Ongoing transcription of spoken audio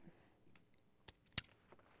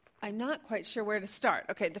I'm not quite sure where to start.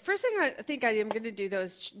 Okay, the first thing I think I am going to do, though,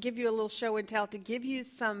 is give you a little show and tell to give you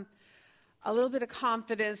a little bit of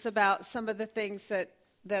confidence about some of the things that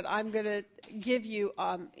I'm going to give you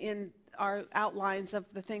in our outlines of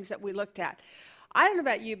the things that we looked at. I don't know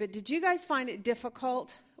about you, but did you guys find it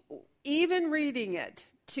difficult, even reading it,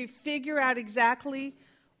 to figure out exactly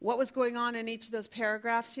what was going on in each of those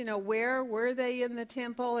paragraphs? You know, where were they in the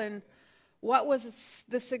temple and what was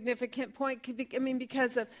the significant point? I mean,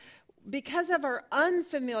 because of our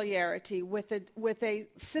unfamiliarity with a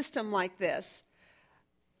system like this,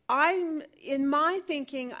 I'm, in my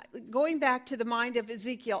thinking, going back to the mind of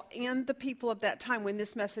Ezekiel and the people of that time when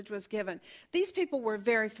this message was given, these people were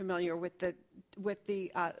very familiar with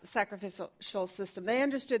the sacrificial system. They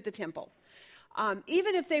understood the temple.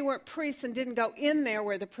 Even if they weren't priests and didn't go in there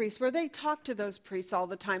where the priests were, they talked to those priests all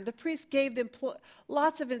the time. The priests gave them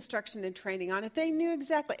lots of instruction and training on it. They knew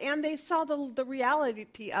exactly, and they saw the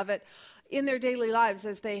reality of it in their daily lives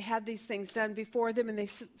as they had these things done before them, and they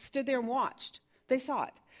stood there and watched. They saw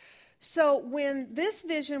it. So when this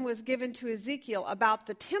vision was given to Ezekiel about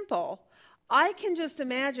the temple, I can just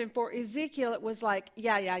imagine for Ezekiel it was like,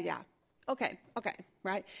 yeah. Okay,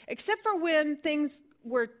 right? Except for when things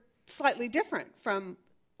were slightly different from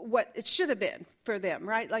what it should have been for them,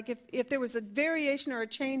 right? Like if there was a variation or a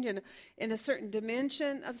change in a certain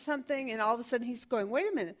dimension of something, and all of a sudden he's going,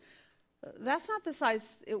 wait a minute, that's not the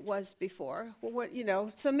size it was before.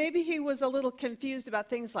 Well, so maybe he was a little confused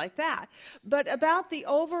about things like that. But about the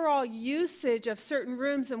overall usage of certain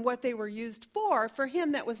rooms and what they were used for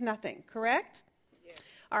him that was nothing, correct? Yeah.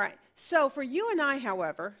 All right. So for you and I,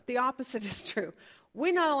 however, the opposite is true.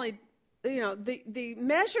 We not only the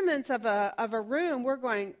measurements of a room, we're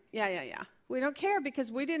going, yeah. We don't care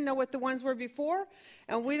because we didn't know what the ones were before,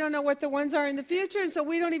 and we don't know what the ones are in the future, and so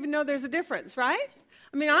we don't even know there's a difference, right?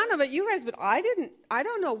 I mean, I don't know about you guys, but I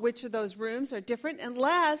don't know which of those rooms are different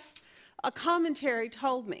unless a commentary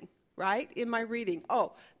told me, right, in my reading.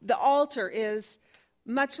 Oh, the altar is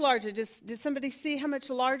much larger. Did somebody see how much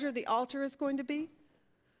larger the altar is going to be?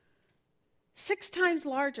 6 times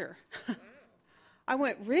larger. I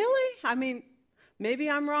went, really? I mean, maybe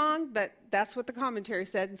I'm wrong, but that's what the commentary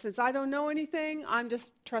said. And since I don't know anything, I'm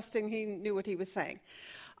just trusting he knew what he was saying.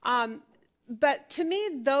 But to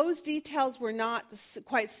me, those details were not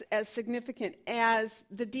quite as significant as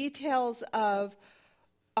the details of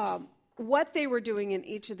what they were doing in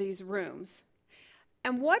each of these rooms.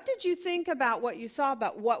 And what did you think about what you saw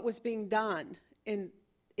about what was being done in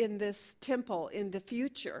this temple in the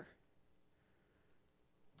future?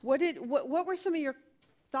 What were some of your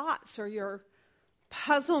thoughts or your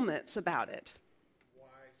puzzlements about it? Why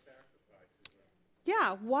sacrifices?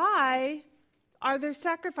 Yeah, why are there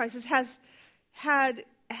sacrifices?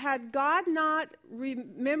 Had God not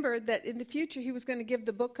remembered that in the future he was going to give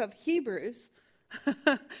the book of Hebrews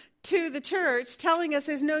to the church, telling us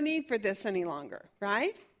there's no need for this any longer,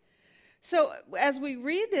 right? So as we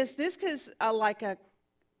read this is like a,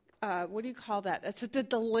 what do you call that? It's a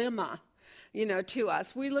dilemma, to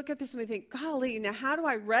us. We look at this and we think, golly, now how do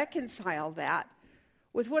I reconcile that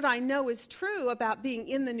with what I know is true about being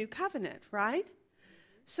in the new covenant, right?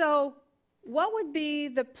 So what would be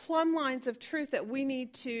the plumb lines of truth that we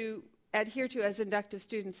need to adhere to as inductive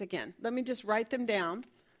students again? Let me just write them down.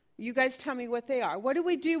 You guys tell me what they are. What do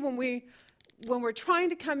we do when we're trying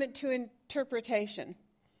to come into interpretation?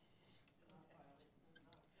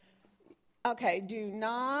 Okay, do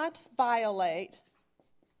not violate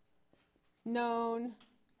known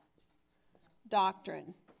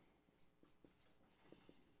doctrine.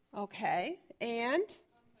 Okay, and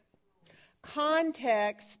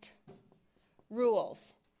context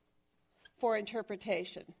rules for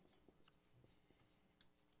interpretation.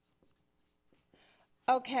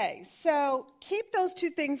 Okay, so keep those 2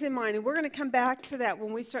 things in mind, and we're going to come back to that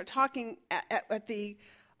when we start talking at the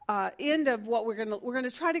end of what we're going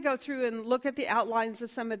to try to go through and look at the outlines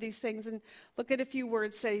of some of these things and look at a few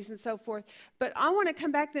word studies and so forth. But I want to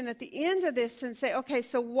come back then at the end of this and say, okay,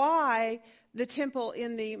 so why the temple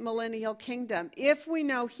in the millennial kingdom? If we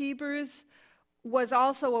know Hebrews was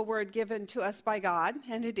also a word given to us by God,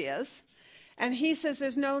 and it is, and he says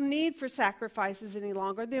there's no need for sacrifices any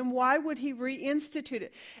longer, then why would he reinstitute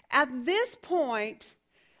it? At this point,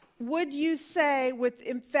 would you say with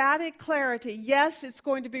emphatic clarity, yes, it's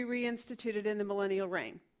going to be reinstituted in the millennial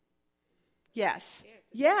reign? Yes.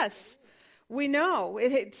 We know.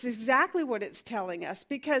 It's exactly what it's telling us.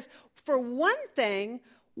 Because for one thing,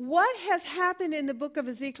 what has happened in the book of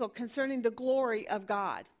Ezekiel concerning the glory of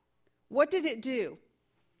God? What did it do?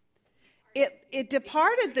 It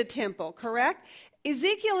departed the temple, correct?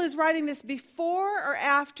 Ezekiel is writing this before or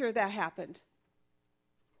after that happened?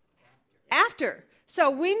 after.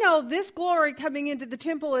 So we know this glory coming into the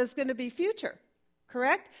temple is going to be future,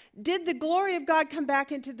 correct? Did the glory of God come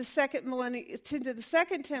back into the second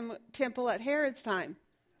temple at Herod's time?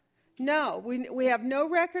 No, we have no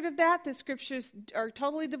record of that. The scriptures are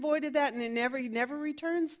totally devoid of that, and he never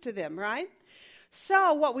returns to them, right?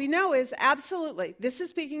 So what we know is absolutely, this is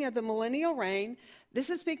speaking of the millennial reign. This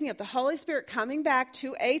is speaking of the Holy Spirit coming back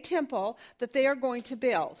to a temple that they are going to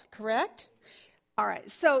build, correct? All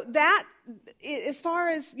right, so that, as far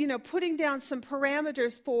as, putting down some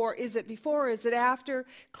parameters for, is it before, is it after,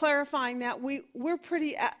 clarifying that, we're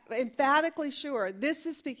pretty emphatically sure this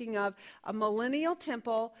is speaking of a millennial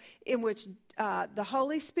temple in which the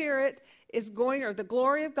Holy Spirit is going, or the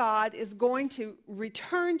glory of God is going to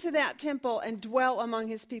return to that temple and dwell among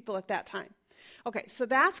his people at that time. Okay, so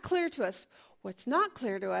that's clear to us. What's not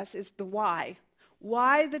clear to us is the why.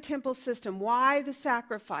 Why the temple system? Why the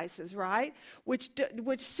sacrifices, right? Which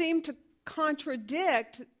seem to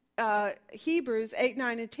contradict Hebrews 8,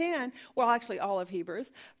 9, and 10. Well, actually all of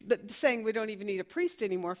Hebrews, but saying we don't even need a priest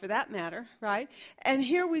anymore for that matter, right? And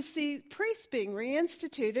here we see priests being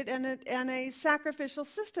reinstituted and a sacrificial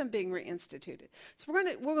system being reinstituted. So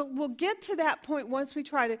we'll get to that point once we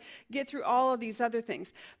try to get through all of these other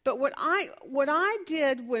things. But what I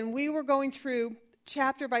did when we were going through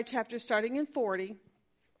chapter by chapter, starting in 40,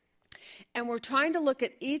 and we're trying to look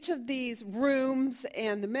at each of these rooms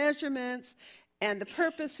and the measurements and the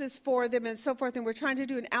purposes for them and so forth, and we're trying to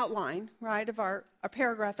do an outline, right, of a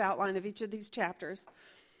paragraph outline of each of these chapters.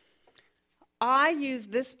 I use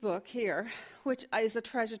this book here, which is a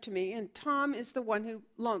treasure to me, and Tom is the one who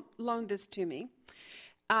loaned this to me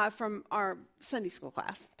from our Sunday school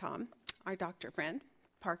class. Tom, our doctor friend,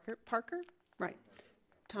 Parker, right,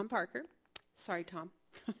 Tom Parker. Sorry, Tom.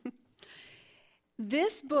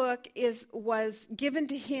 This book was given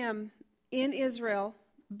to him in Israel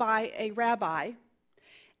by a rabbi,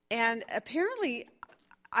 and apparently,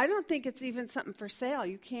 I don't think it's even something for sale.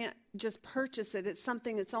 You can't just purchase it. It's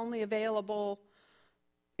something that's only available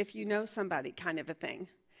if you know somebody, kind of a thing.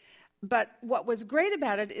 But what was great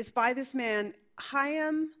about it is by this man,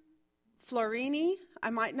 Chaim Florini. I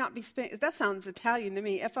might not be spelling, that sounds Italian to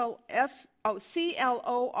me.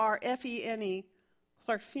 Clorfeni.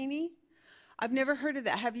 Florfini. I've never heard of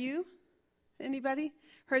that. Have you? Anybody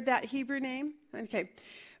heard that Hebrew name? Okay.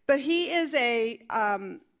 But he is a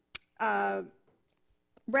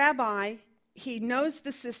rabbi. He knows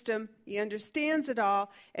the system. He understands it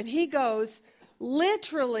all. And he goes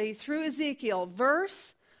literally through Ezekiel,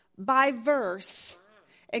 verse by verse,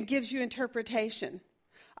 and gives you interpretation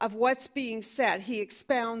of what's being said. He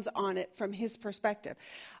expounds on it from his perspective.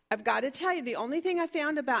 I've got to tell you, the only thing I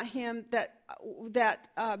found about him that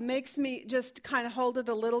makes me just kind of hold it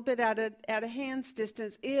a little bit at a hand's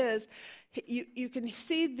distance is you can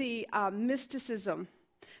see the mysticism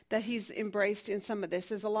that he's embraced in some of this.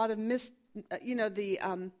 There's a lot of the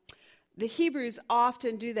Hebrews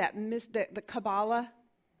often do that, the Kabbalah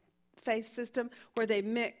faith system, where they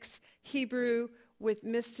mix Hebrew with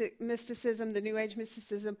mysticism, the New Age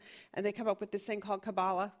mysticism, and they come up with this thing called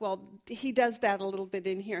Kabbalah. Well, he does that a little bit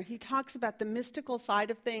in here. He talks about the mystical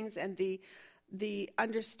side of things and the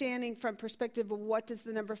understanding from perspective of what does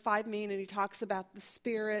the number 5 mean, and he talks about the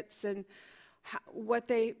spirits and what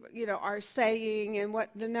they are saying and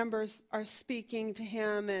what the numbers are speaking to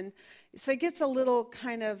him, and so it gets a little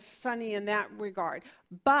kind of funny in that regard.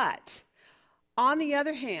 But on the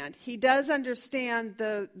other hand, he does understand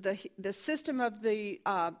the system of the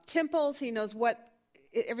temples. He knows what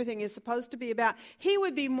everything is supposed to be about. He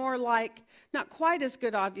would be more like, not quite as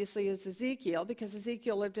good, obviously, as Ezekiel, because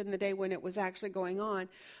Ezekiel lived in the day when it was actually going on.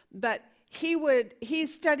 But he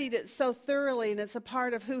studied it so thoroughly, and it's a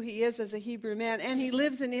part of who he is as a Hebrew man. And he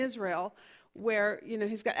lives in Israel, where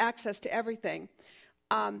he's got access to everything.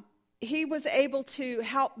 He was able to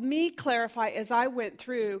help me clarify as I went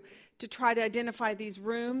through to try to identify these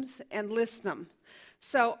rooms and list them.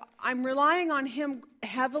 So I'm relying on him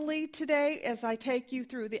heavily today as I take you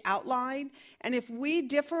through the outline. And if we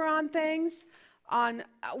differ on things, on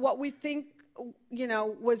what we think,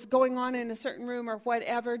 was going on in a certain room or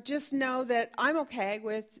whatever, just know that I'm okay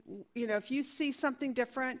with, if you see something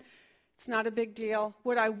different, it's not a big deal.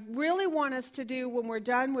 What I really want us to do when we're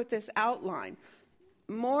done with this outline,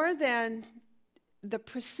 more than the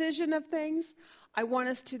precision of things, I want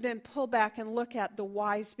us to then pull back and look at the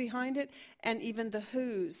whys behind it and even the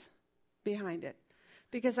whos behind it.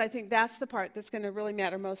 Because I think that's the part that's going to really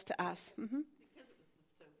matter most to us. Mm-hmm. Because it was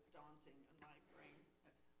just so daunting in my brain.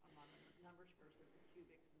 I'm on the numbers versus the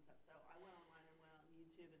cubics and stuff. So I went online and went on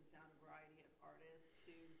YouTube and found a variety of artists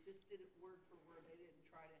who just did it word for word. They didn't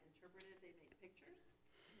try to interpret it. They made pictures.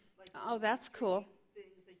 Like, Oh, that's cool.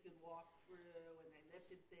 things they could walk through, and they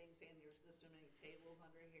lifted things, and there's this many tables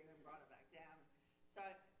under here, and brought it back down. So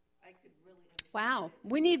I could really understand Wow. it.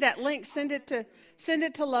 We need that link. Send it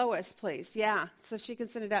to Lois, please. Yeah, so she can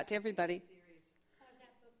send it out to everybody.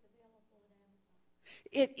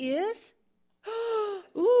 It is?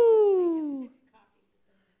 Ooh.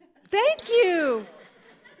 Thank you.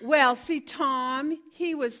 Well, see, Tom,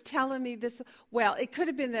 he was telling me this. Well, it could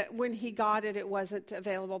have been that when he got it, it wasn't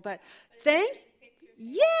available. But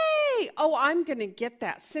yay! Oh, I'm going to get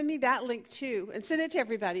that. Send me that link, too. And send it to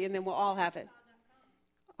everybody, and then we'll all have it.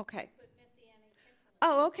 Okay.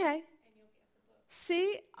 Oh, okay.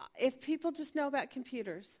 See, if people just know about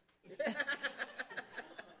computers.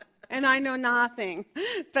 And I know nothing.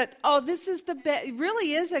 But, this is it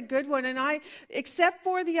really is a good one. And except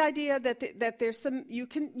for the idea that there's some,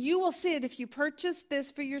 you will see it if you purchase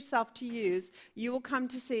this for yourself to use, you will come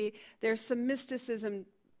to see there's some mysticism,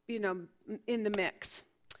 in the mix.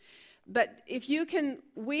 But if you can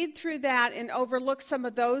weed through that and overlook some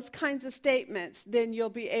of those kinds of statements, then you'll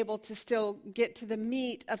be able to still get to the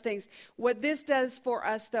meat of things. What this does for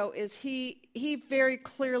us, though, is he very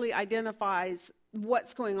clearly identifies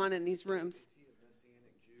what's going on in these rooms. Is he a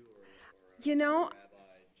Messianic Jew or rabbi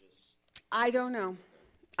just... I don't know.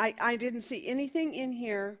 I didn't see anything in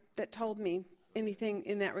here that told me anything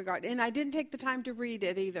in that regard. And I didn't take the time to read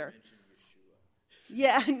it either.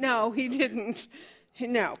 Yeah, no, he didn't.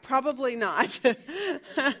 No, probably not.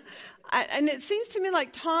 And it seems to me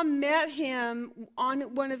like Tom met him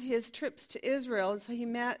on one of his trips to Israel. And so he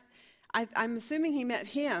met, I'm assuming he met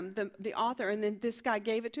him, the author, and then this guy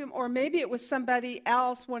gave it to him. Or maybe it was somebody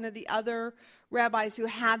else, one of the other rabbis who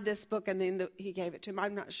had this book, and then he gave it to him.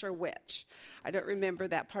 I'm not sure which. I don't remember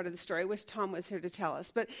that part of the story. I wish Tom was here to tell us.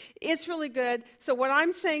 But it's really good. So what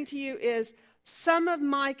I'm saying to you is, some of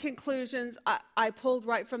my conclusions I pulled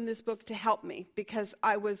right from this book to help me because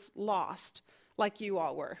I was lost like you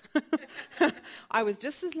all were. I was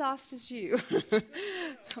just as lost as you.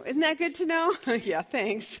 Isn't that good to know? Yeah,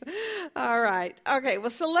 thanks. All right. Okay,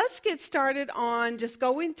 well, so let's get started on just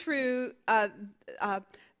going through the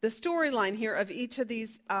storyline here of each of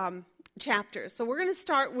these chapters. So we're going to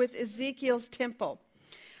start with Ezekiel's temple.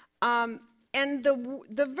 And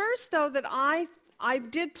the verse, though, that I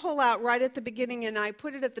did pull out right at the beginning, and I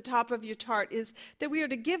put it at the top of your chart, is that we are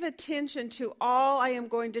to give attention to all I am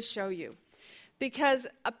going to show you. Because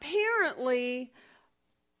apparently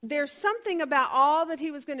there's something about all that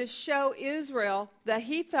he was going to show Israel that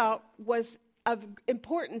he felt was of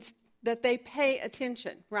importance that they pay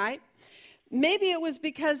attention, right? Maybe it was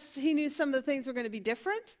because he knew some of the things were going to be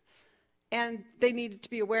different, and they needed to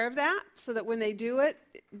be aware of that so that when they do it,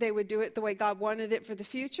 they would do it the way God wanted it for the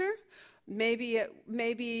future.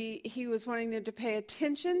 Maybe he was wanting them to pay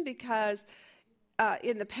attention because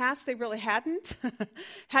in the past they really hadn't.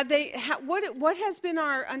 What has been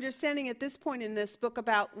our understanding at this point in this book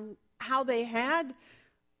about how they had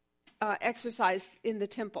exercised in the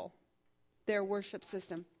temple, their worship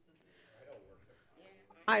system?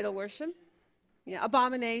 Idol worship. Yeah,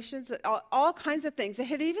 abominations, all kinds of things. They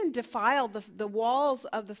had even defiled the walls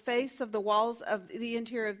of the face of the walls of the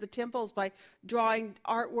interior of the temples by drawing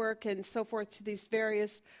artwork and so forth to these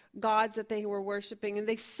various gods that they were worshiping. And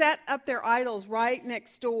they set up their idols right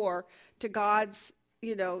next door to God's,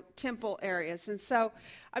 temple areas. And so,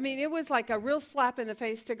 it was like a real slap in the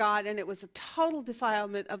face to God, and it was a total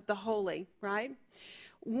defilement of the holy, right?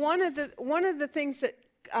 One of the things that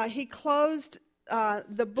he closed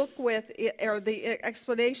the book with, or the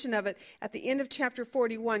explanation of it, at the end of chapter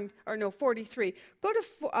 43. Go to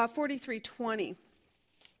 43:20.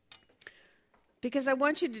 Because I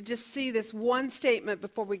want you to just see this one statement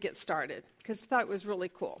before we get started, because I thought it was really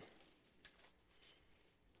cool.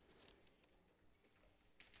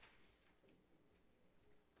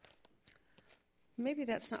 Maybe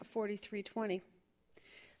that's not 43:20.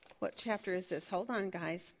 What chapter is this? Hold on,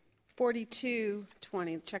 guys.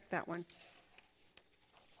 42:20. Check that one.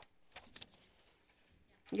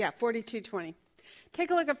 Yeah, 42:20. Take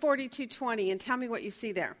a look at 42:20 and tell me what you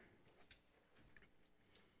see there.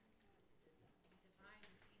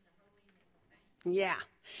 Yeah.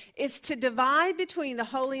 It's to divide between the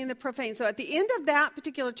holy and the profane. So at the end of that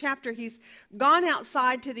particular chapter, he's gone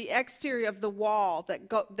outside to the exterior of the wall,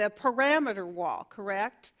 the perimeter wall,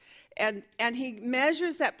 correct? And he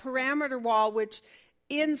measures that perimeter wall, which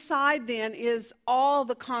inside then is all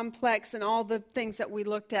the complex and all the things that we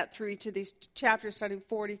looked at through each of these chapters, starting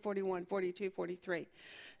 40, 41, 42, 43.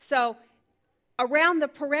 So around the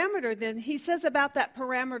perimeter then, he says about that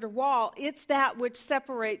perimeter wall, it's that which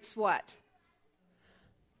separates what?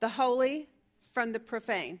 The holy from the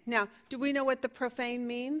profane. Now, do we know what the profane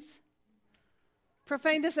means?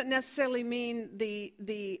 Profane doesn't necessarily mean the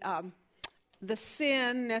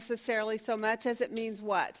sin necessarily so much as it means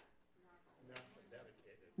what?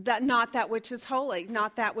 Not that which is holy,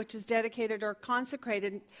 not that which is dedicated or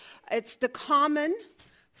consecrated. It's the common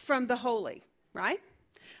from the holy, right?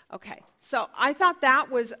 Okay, so I thought that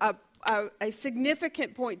was a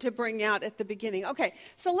significant point to bring out at the beginning. Okay,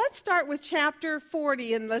 so let's start with chapter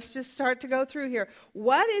 40, and let's just start to go through here.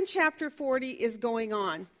 What in chapter 40 is going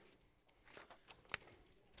on?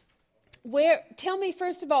 Tell me,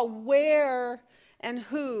 first of all, where and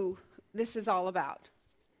who this is all about.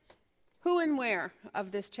 Who and where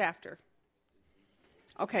of this chapter?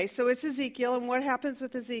 Okay, so it's Ezekiel, and what happens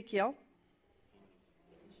with Ezekiel?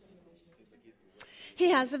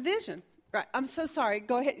 He has a vision. Right, I'm so sorry.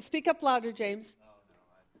 Go ahead. Speak up louder, James. Oh,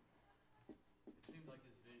 no. It seemed like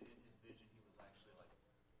in his vision he was actually like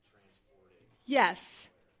transported. Yes.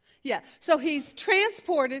 Yeah. So he's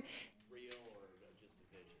transported. Real or just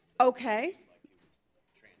a vision? Okay. Like he was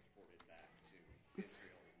transported back to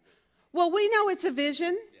Israel. Well, we know it's a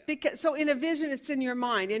vision. Because, so in a vision, it's in your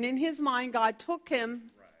mind. And in his mind, God took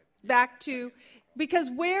him back to, because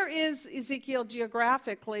where is Ezekiel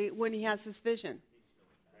geographically when he has this vision?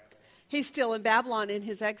 He's still in Babylon in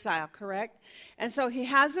his exile, correct? And so he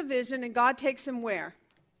has a vision, and God takes him where?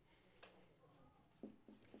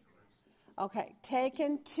 Okay,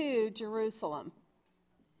 taken to Jerusalem.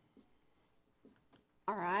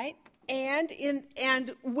 All right,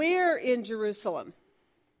 and where in Jerusalem?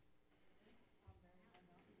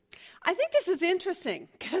 I think this is interesting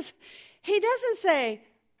because he doesn't say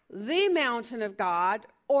the mountain of God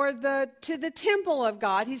or to the temple of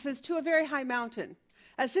God. He says to a very high mountain,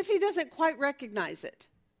 as if he doesn't quite recognize it.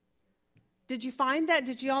 Did you find that?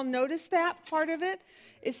 Did you all notice that part of it?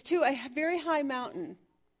 It's to a very high mountain.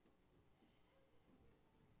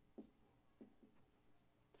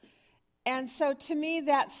 And so to me,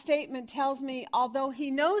 that statement tells me, although he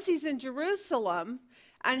knows he's in Jerusalem,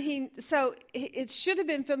 and so it should have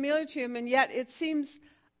been familiar to him, and yet it seems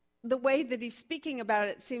the way that he's speaking about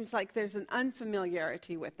it seems like there's an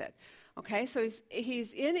unfamiliarity with it. Okay, so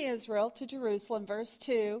he's in Israel to Jerusalem, verse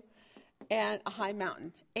 2, and a high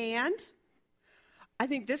mountain. And I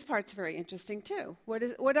think this part's very interesting too.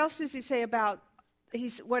 What else does he say about?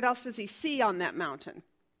 What else does he see on that mountain?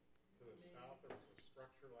 To the south, there was a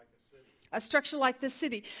structure like a city. A structure like the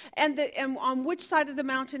city, and on which side of the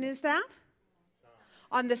mountain is that?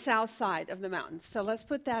 On the south side of the mountain. So let's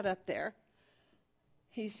put that up there.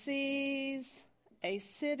 He sees a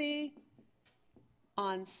city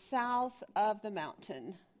on south of the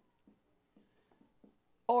mountain.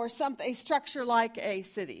 Or a structure like a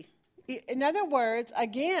city. In other words,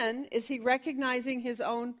 again, is he recognizing his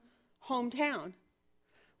own hometown,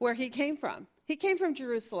 where he came from? He came from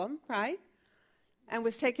Jerusalem, right? And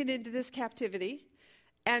was taken into this captivity.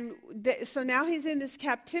 And so now he's in this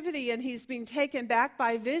captivity, and he's being taken back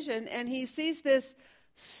by vision, and he sees this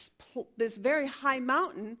very high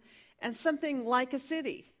mountain and something like a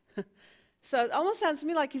city. So it almost sounds to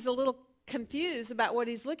me like he's a little confused about what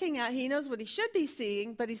he's looking at. He knows what he should be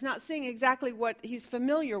seeing, but he's not seeing exactly what he's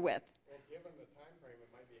familiar with. Well, given the time frame it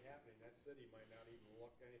might be happening, that city might not even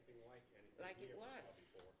look anything like anything he ever saw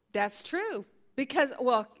before. That's true. Because,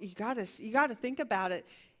 well, you got to think about it.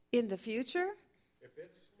 In the future, if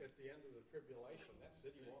it's at the end of the tribulation, that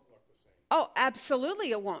city won't look the same. Oh, absolutely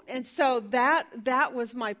it won't. And so that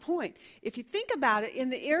was my point. If you think about it, in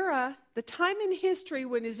the era, the time in history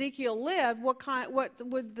when Ezekiel lived, what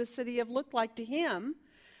would the city have looked like to him?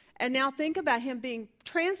 And now think about him being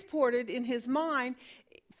transported in his mind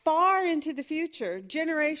far into the future.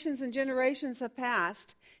 Generations and generations have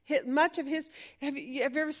passed. Much of his, have you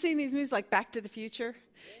ever seen these movies like Back to the Future?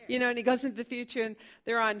 You know, and he goes into the future, and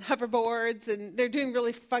they're on hoverboards, and they're doing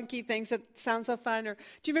really funky things that sound so fun. Or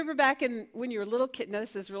do you remember back when you were a little kid? No,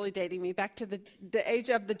 this is really dating me. Back to the age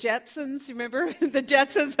of the Jetsons. You remember the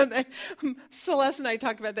Jetsons? And Celeste and I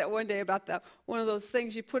talked about that one day about one of those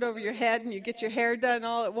things you put over your head, and you get your hair done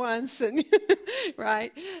all at once, and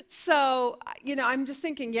right? So I'm just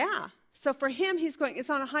thinking, yeah. So for him, it's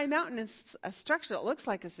on a high mountain. It's a structure that looks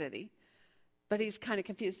like a city. But he's kind of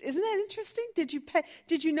confused. Isn't that interesting?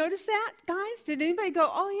 Did you notice that, guys? Did anybody go,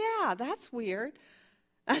 oh, yeah, that's weird?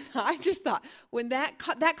 And I just thought, when that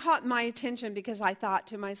caught my attention, because I thought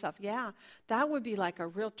to myself, yeah, that would be like a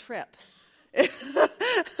real trip.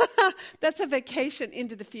 That's a vacation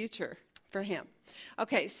into the future for him.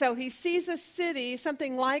 Okay, so he sees a city,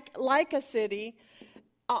 something like a city,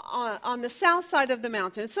 on the south side of the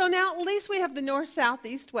mountain. So now at least we have the north, south,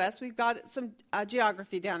 east, west. We've got some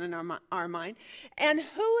geography down in our mind. And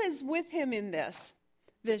who is with him in this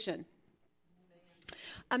vision?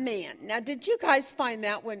 A man. Now, did you guys find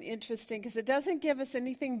that one interesting? Because it doesn't give us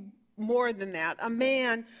anything more than that. A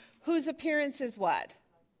man whose appearance is what?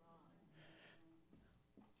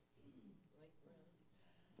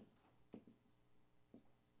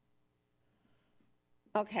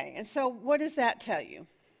 Okay, and so what does that tell you?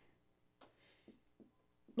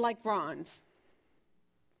 Like bronze.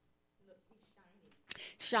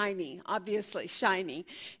 Shiny, obviously, shiny.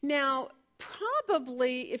 Now,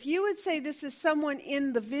 probably, if you would say this is someone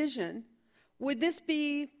in the vision, would this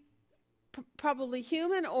be probably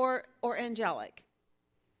human or angelic?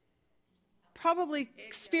 Probably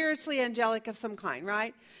spiritually angelic of some kind,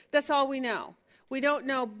 right? That's all we know. We don't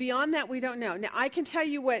know. Beyond that, we don't know. Now, I can tell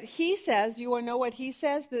you what he says. You want to know what he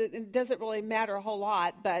says? It doesn't really matter a whole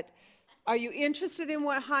lot, but are you interested in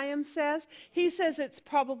what Chaim says? He says it's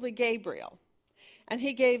probably Gabriel. And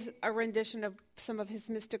he gave a rendition of some of his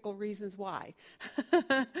mystical reasons why.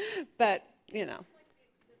 But, you know.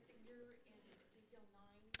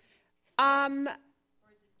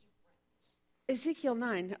 Ezekiel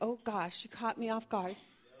 9. Oh, gosh, you caught me off guard.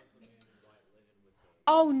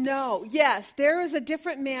 Oh, no. Yes, there is a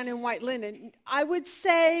different man in white linen. I would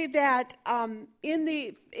say that in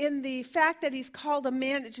the fact that he's called a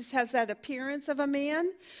man, it just has that appearance of a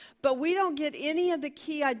man. But we don't get any of the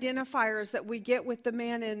key identifiers that we get with the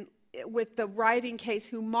man with the writing case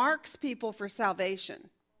who marks people for salvation.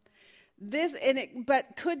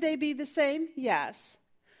 But could they be the same? Yes.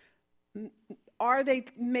 Are they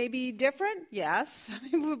maybe different? Yes,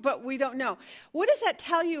 but we don't know. What does that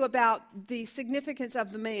tell you about the significance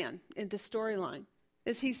of the man in the storyline?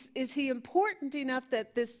 Is he important enough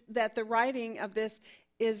that the writing of this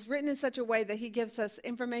is written in such a way that he gives us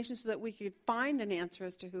information so that we could find an answer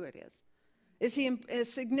as to who it is? Is he a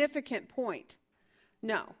significant point?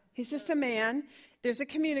 No, he's just a man. There's a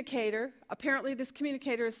communicator. Apparently, this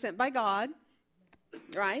communicator is sent by God,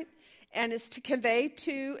 right? And it's to convey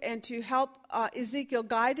to and to help Ezekiel,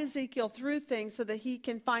 guide Ezekiel through things so that he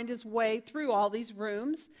can find his way through all these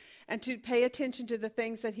rooms and to pay attention to the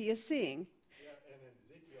things that he is seeing. Yeah, and in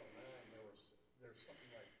Ezekiel 9, there's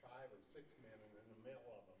something like 5 or 6 men, and in the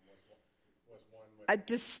middle of them was one. A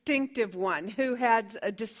distinctive one who had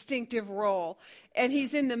a distinctive role. And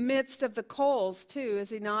he's in the midst of the coals, too, is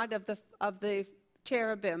he not, of the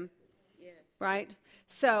cherubim, yes. Right?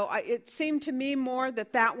 So it seemed to me more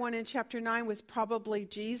that one in chapter 9 was probably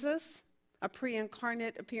Jesus, a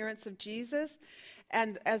pre-incarnate appearance of Jesus,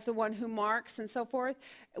 and as the one who marks and so forth,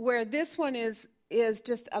 where this one is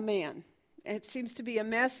just a man. It seems to be a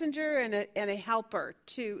messenger and a helper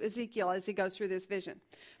to Ezekiel as he goes through this vision.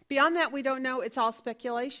 Beyond that, we don't know. It's all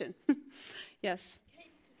speculation. Yes?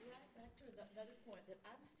 Kate, right back to another point that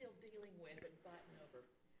I'm still dealing with and fighting over.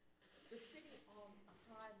 The city on a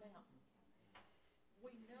high mountain.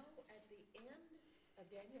 We know at the end of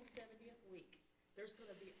Daniel's 70th week, there's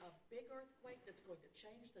going to be a big earthquake that's going to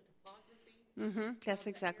change the topography. Mm-hmm. That's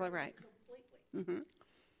exactly right. Completely. Mm-hmm.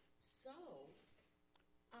 So,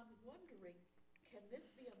 I'm wondering, can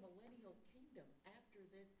this be a millennial kingdom after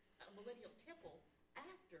this, a millennial temple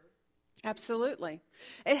after? Absolutely.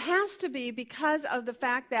 It has to be because of the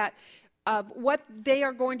fact that what they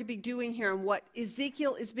are going to be doing here and what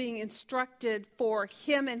Ezekiel is being instructed for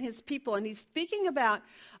him and his people. And he's speaking about,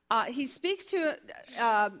 he speaks to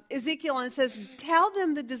Ezekiel and says, tell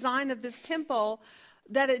them the design of this temple,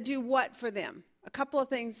 that it do what for them? A couple of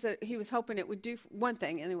things that he was hoping it would do. One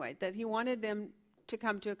thing, anyway, that he wanted them to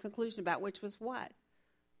come to a conclusion about, which was what?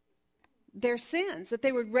 Their sins, that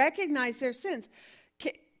they would recognize their sins.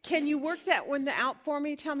 Can you work that one out for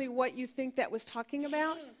me? Tell me what you think that was talking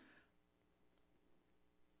about.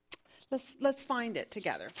 Let's find it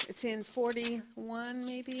together. It's in 41,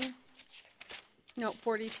 maybe. No,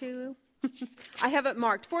 42. I have it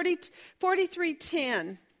marked.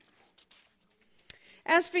 43:10.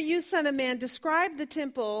 As for you, son of man, describe the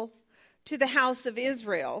temple to the house of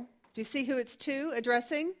Israel. Do you see who it's to?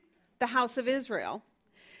 Addressing the house of Israel.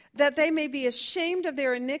 That they may be ashamed of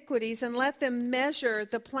their iniquities and let them measure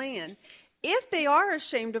the plan. If they are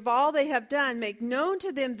ashamed of all they have done, make known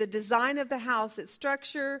to them the design of the house, its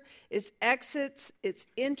structure, its exits, its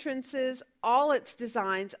entrances, all its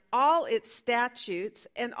designs, all its statutes,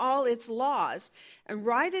 and all its laws, and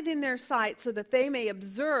write it in their sight so that they may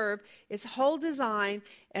observe its whole design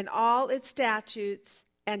and all its statutes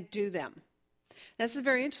and do them. This is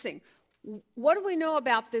very interesting. What do we know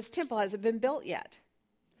about this temple? Has it been built yet?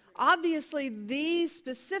 Obviously, these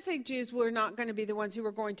specific Jews were not going to be the ones who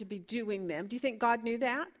were going to be doing them. Do you think God knew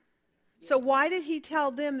that? So why did he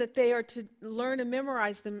tell them that they are to learn and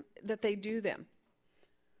memorize them, that they do them?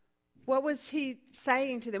 What was he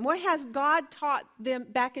saying to them? What has God taught them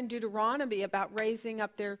back in Deuteronomy about raising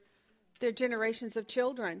up their generations of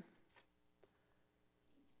children?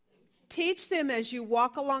 Teach them as you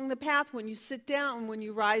walk along the path, when you sit down, when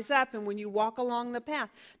you rise up, and when you walk along the path,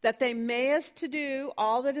 that they mayest to do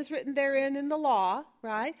all that is written therein in the law,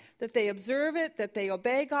 right? That they observe it, that they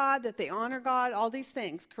obey God, that they honor God, all these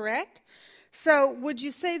things, correct? So would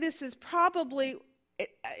you say this is probably,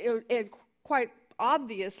 and quite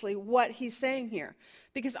obviously, what he's saying here?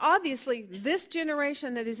 Because obviously, this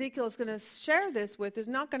generation that Ezekiel is going to share this with is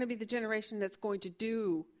not going to be the generation that's going to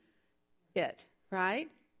do it, right?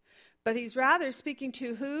 But he's rather speaking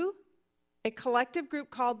to who? A collective group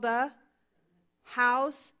called the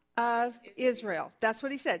House of Israel. That's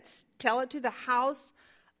what he said. Tell it to the House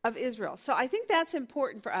of Israel. So I think that's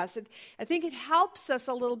important for us. I think it helps us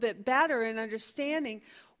a little bit better in understanding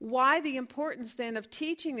why the importance then of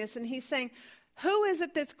teaching this. And he's saying, who is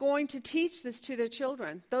it that's going to teach this to their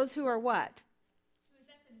children? Those who are what? So is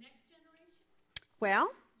that the next generation?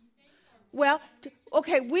 Well,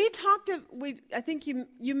 okay, I think you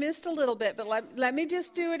missed a little bit, but let me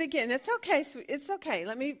just do it again. It's okay. It's okay.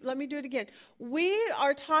 Let me do it again. We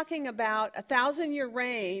are talking about 1,000-year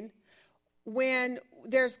reign when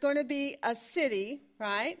there's going to be a city,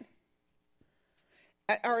 right?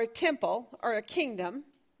 Or a temple or a kingdom,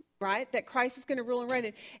 right? That Christ is going to rule and reign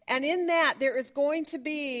in. And in that, there is going to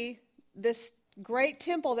be this great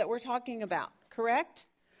temple that we're talking about, correct?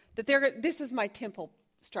 This is my temple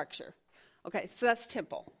structure. Okay, so that's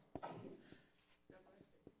temple.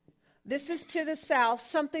 This is to the south,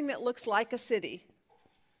 something that looks like a city.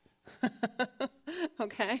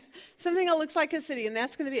 Okay, something that looks like a city, and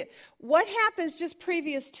that's going to be it. What happens just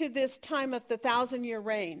previous to this time of the 1,000-year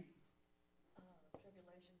reign?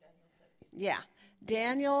 Tribulation, Daniel 70. Yeah,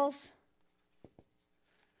 Daniel's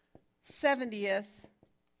 70th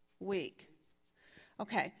week.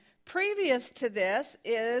 Okay, previous to this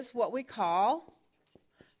is what we call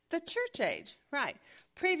the church age, right?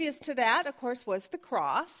 Previous to that, of course, was the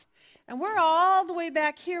cross. And we're all the way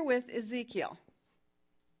back here with Ezekiel.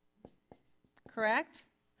 Correct?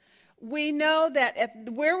 We know that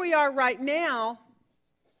where we are right now,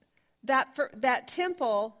 that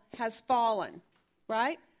temple has fallen,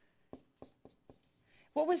 right?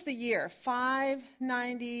 What was the year?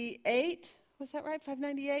 598? Was that right?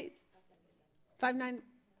 598? 590.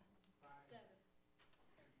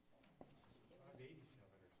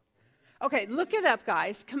 Okay, look it up,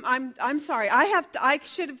 guys. I'm sorry. I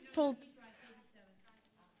should have pulled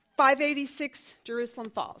 586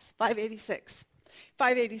 Jerusalem falls. 586.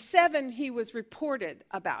 587 he was reported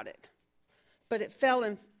about it. But it fell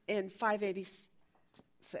in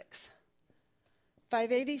 586.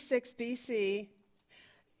 586 BC.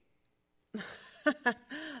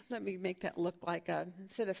 Let me make that look like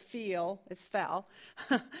instead of feel, it's fell.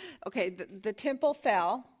 Okay, the temple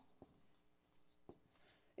fell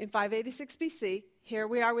in 586 BC. Here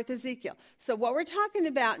we are with Ezekiel. So what we're talking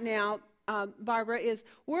about now, Barbara, is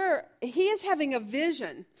he is having a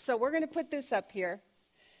vision. So we're going to put this up here.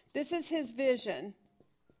 This is his vision.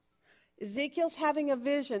 Ezekiel's having a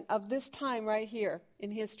vision of this time right here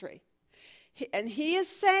in history. And he is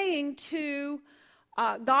saying to,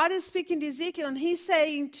 God is speaking to Ezekiel, and he's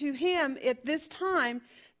saying to him at this time,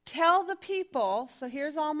 tell the people, so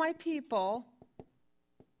here's all my people,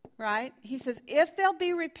 right? He says, if they'll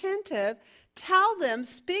be repentive, tell them,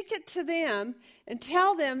 speak it to them, and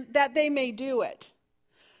tell them that they may do it.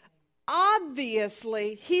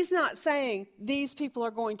 Obviously, he's not saying these people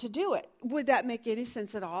are going to do it. Would that make any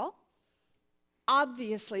sense at all?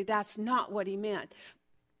 Obviously, that's not what he meant.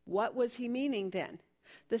 What was he meaning then?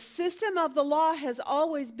 The system of the law has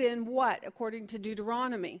always been what, according to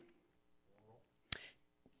Deuteronomy?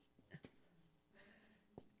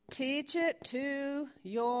 Teach it to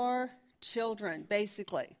your children,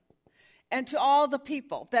 basically, and to all the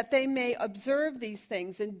people, that they may observe these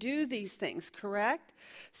things and do these things, correct?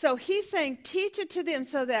 So he's saying teach it to them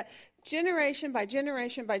so that generation by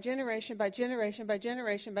generation by generation by generation by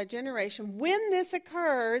generation by generation, when this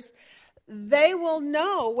occurs, they will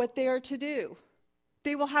know what they are to do.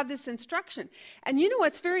 They will have this instruction. And you know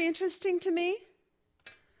what's very interesting to me?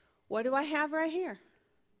 What do I have right here?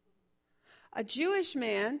 A Jewish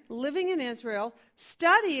man living in Israel,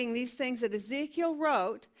 studying these things that Ezekiel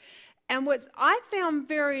wrote. And what I found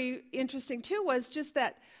very interesting too was just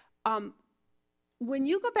that when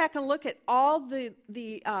you go back and look at all the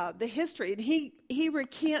history, and he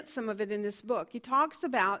recants some of it in this book, he talks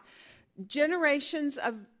about generations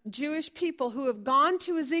of Jewish people who have gone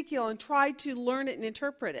to Ezekiel and tried to learn it and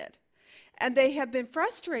interpret it. And they have been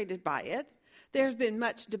frustrated by it. There's been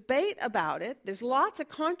much debate about it. There's lots of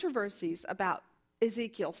controversies about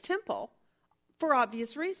Ezekiel's temple for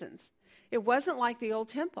obvious reasons. It wasn't like the old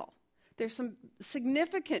temple. There's some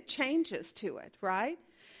significant changes to it, right?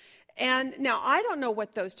 And now I don't know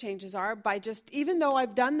what those changes are even though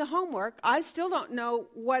I've done the homework, I still don't know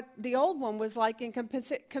what the old one was like in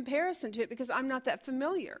comparison to it because I'm not that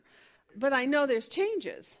familiar. But I know there's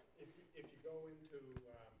changes. If you go into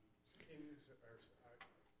Kings, or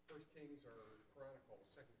First Kings or Chronicles,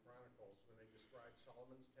 Second Chronicles, when they describe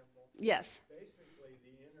Solomon's temple, yes, basically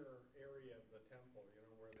the inner area of the temple,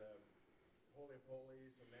 where the Holy of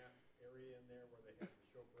Holies and that area in there where they have the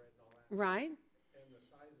showbread and all that. Right. And the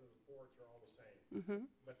size of the porch are all the same. Mm-hmm.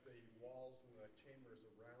 But the walls and the chambers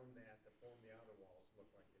around that form the outer walls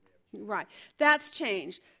look like they have changed. Right. That's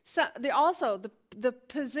changed. So also the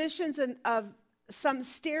positions of some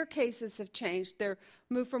staircases have changed. They're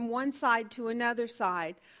moved from one side to another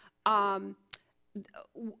side. Some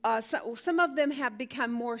of them have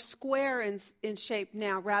become more square in shape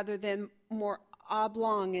now rather than more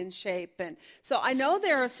oblong in shape. And so I know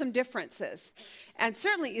there are some differences. And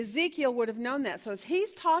certainly Ezekiel would have known that. So as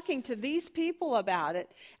he's talking to these people about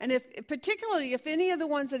it, and particularly if any of the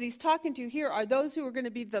ones that he's talking to here are those who are going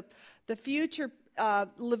to be the future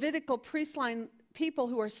Levitical priest line people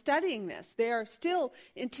who are studying this, they are still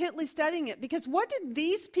intently studying it. Because what did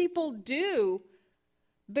these people do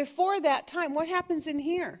before that time? What happens in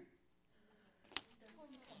here?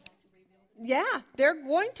 Yeah, they're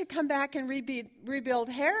going to come back and rebuild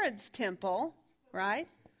Herod's temple, right?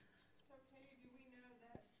 So, Katie, do we know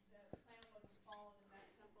that the plan wasn't followed in that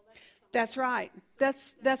temple? That's right.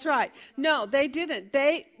 That's right. No, they didn't.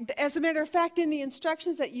 As a matter of fact, in the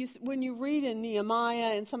instructions that when you read in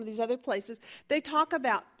Nehemiah and some of these other places, they talk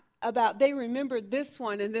about they remembered this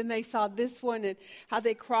one and then they saw this one and how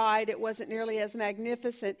they cried. It wasn't nearly as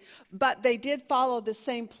magnificent, but they did follow the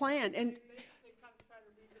same plan. And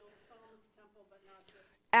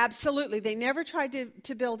absolutely. They never tried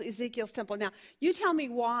to build Ezekiel's temple. Now, you tell me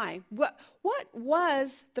why. What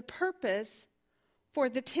was the purpose for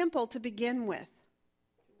the temple to begin with?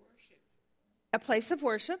 A place of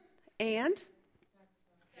worship and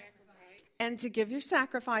to give your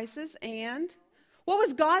sacrifices. And what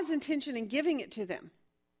was God's intention in giving it to them?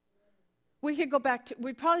 We could go back to,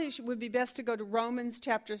 would be best to go to Romans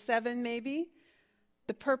chapter 7 maybe.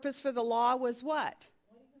 The purpose for the law was what?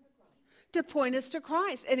 To point us to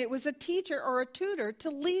Christ. And it was a teacher or a tutor to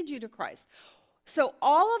lead you to Christ. So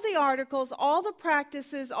all of the articles, all the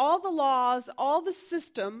practices, all the laws, all the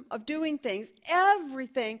system of doing things,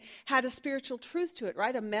 everything had a spiritual truth to it,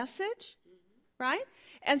 right? A message, right?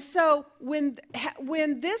 And so when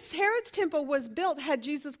this Herod's temple was built, had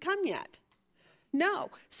Jesus come yet? No.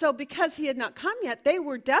 So because he had not come yet, they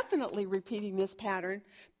were definitely repeating this pattern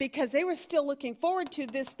because they were still looking forward to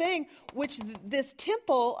this thing, which this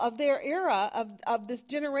temple of their era, of this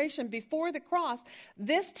generation before the cross,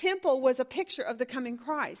 this temple was a picture of the coming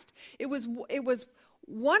Christ. It was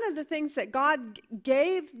one of the things that God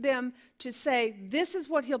gave them to say, this is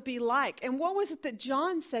what he'll be like. And what was it that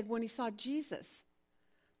John said when he saw Jesus?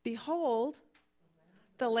 Behold,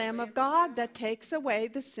 the Lamb of God that takes away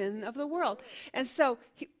the sin of the world. And so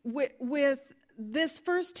with this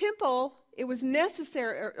first temple, it was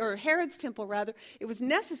necessary, or Herod's temple rather, it was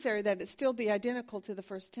necessary that it still be identical to the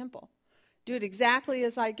first temple. Do it exactly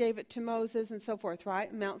as I gave it to Moses and so forth,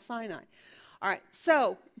 right? Mount Sinai. All right,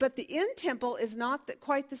 so, but the end temple is not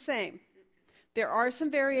quite the same. There are some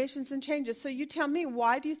variations and changes. So you tell me,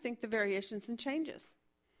 why do you think the variations and changes?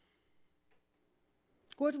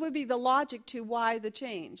 What would be the logic to why the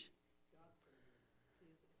change?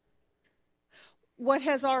 What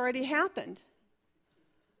has already happened?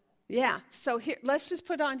 Yeah, so here, let's just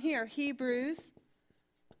put on here Hebrews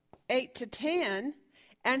 8 to 10.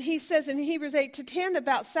 And he says in Hebrews 8 to 10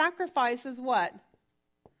 about sacrifices what?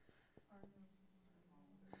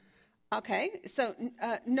 Okay, so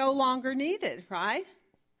no longer needed, right?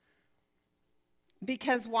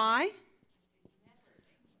 Because why?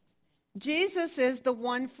 Jesus is the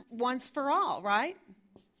one once for all, right?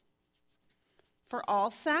 For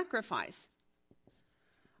all sacrifice.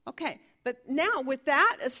 Okay, but now with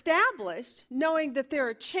that established, knowing that there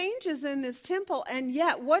are changes in this temple, and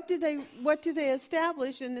yet what do they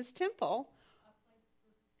establish in this temple?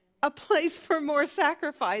 A place for more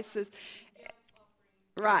sacrifices.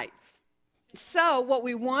 Right. So what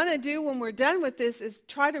we want to do when we're done with this is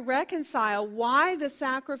try to reconcile why the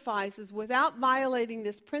sacrifices, without violating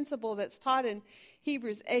this principle that's taught in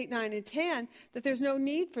Hebrews 8, 9, and 10, that there's no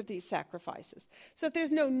need for these sacrifices. So if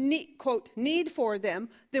there's no need, quote, need for them,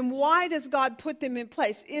 then why does God put them in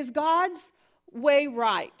place? Is God's way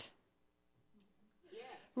right? Yes.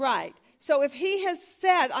 Right. So if he has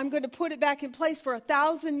said, I'm going to put it back in place for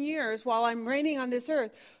 1,000 years while I'm reigning on this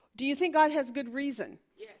earth, do you think God has good reason?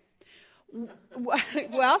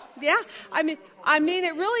 Well, yeah. I mean,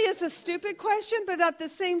 it really is a stupid question, but at the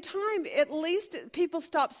same time, at least people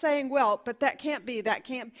stop saying, well, but that can't be, that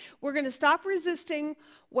can't. We're going to stop resisting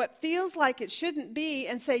what feels like it shouldn't be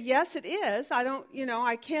and say, yes, it is.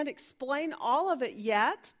 I can't explain all of it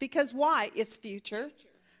yet, because why? It's future,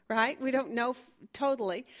 right? We don't know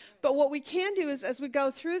totally. But what we can do is, as we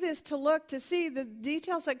go through this, to look to see the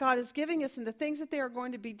details that God is giving us and the things that they are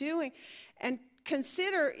going to be doing, and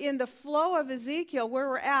consider in the flow of Ezekiel where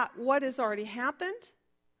we're at, what has already happened,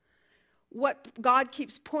 what God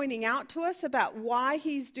keeps pointing out to us about why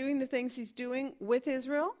he's doing the things he's doing with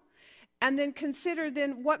Israel, and then consider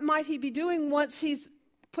then what might he be doing once he's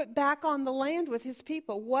put back on the land with his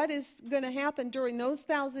people. What is going to happen during those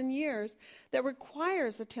 1,000 years that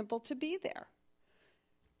requires a temple to be there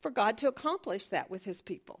for God to accomplish that with his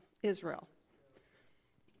people, Israel.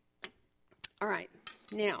 All right,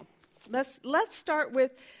 now Let's start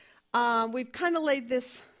with, we've kind of laid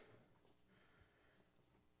this.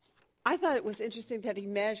 I thought it was interesting that he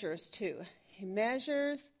measures too. He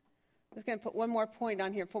measures, I'm going to put one more point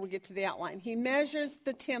on here before we get to the outline. He measures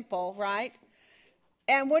the temple, right?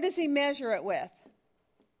 And what does he measure it with?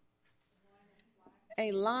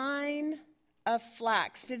 A line of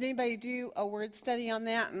flax. Did anybody do a word study on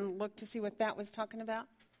that and look to see what that was talking about?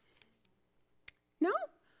 No?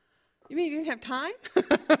 You mean you didn't have time?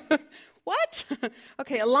 What?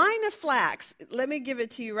 Okay, a line of flax. Let me give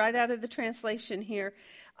it to you right out of the translation here.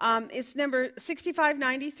 It's number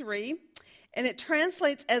 6593, and it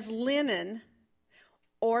translates as linen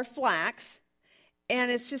or flax,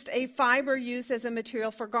 and it's just a fiber used as a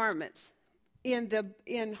material for garments. In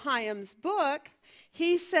Chaim's book,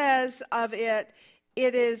 he says of it,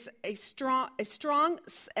 it is a strong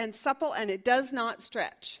and supple, and it does not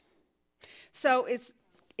stretch. So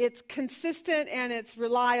it's consistent and it's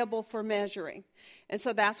reliable for measuring. And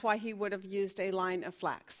so that's why he would have used a line of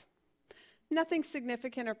flax. Nothing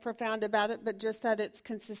significant or profound about it, but just that it's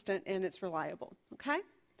consistent and it's reliable. Okay?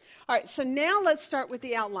 All right, so now let's start with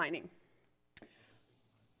the outlining.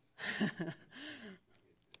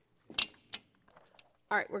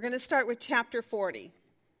 All right, we're going to start with chapter 40.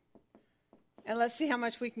 And let's see how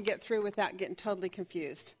much we can get through without getting totally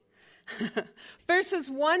confused. Verses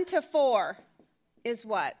 1 to 4. Is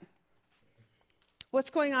what?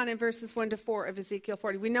 What's going on in verses 1 to 4 of Ezekiel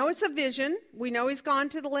 40? We know it's a vision. We know he's gone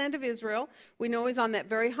to the land of Israel. We know he's on that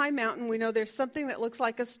very high mountain. We know there's something that looks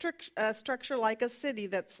like a structure like a city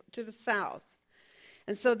that's to the south.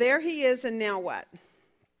 And so there he is, and now what?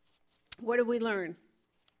 What did we learn?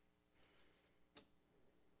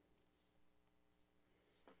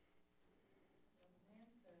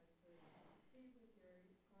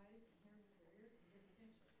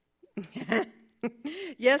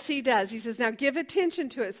 Yes, he does. He says, now give attention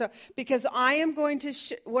to it. So, because I am going to,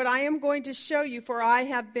 what I am going to show you, for I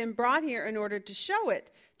have been brought here in order to show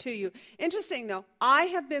it to you. Interesting, though. I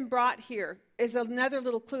have been brought here is another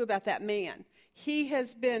little clue about that man. He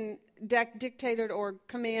has been dictated or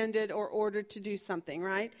commanded or ordered to do something,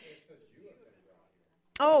 right?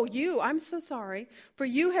 Oh, you. I'm so sorry. For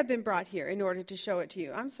you have been brought here in order to show it to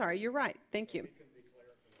you. I'm sorry. You're right. Thank you.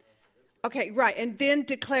 Okay, right, and then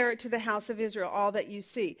declare it to the house of Israel, all that you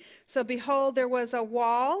see. So behold, there was a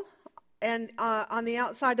wall, and on the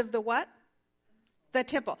outside of the what? The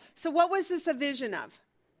temple. So what was this a vision of?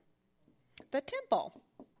 The temple.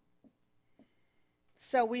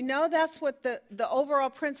 So we know that's what the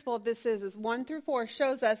overall principle of this is 1 through 4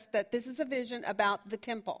 shows us that this is a vision about the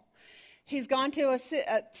temple. He's gone to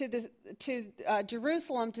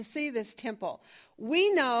Jerusalem to see this temple.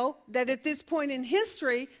 We know that at this point in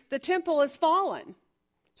history, the temple has fallen.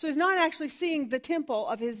 So he's not actually seeing the temple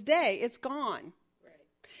of his day. It's gone. Right.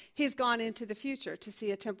 He's gone into the future to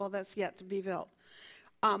see a temple that's yet to be built.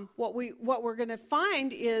 What we're going to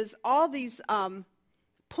find is all these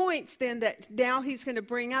points then that now he's going to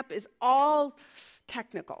bring up is all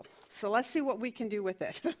technical. So let's see what we can do with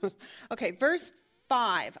it. Okay, verse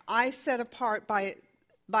 5, I set apart by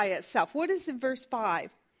itself. What is in verse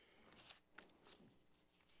 5?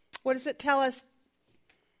 What does it tell us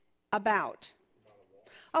about?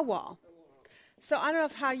 A wall. So I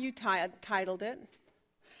don't know how you titled it.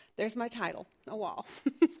 There's my title, a wall.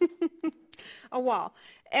 A wall.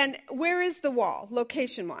 And where is the wall,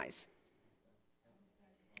 location-wise?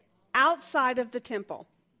 Outside of the temple.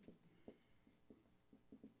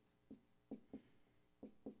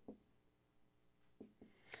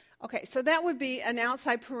 Okay, so that would be an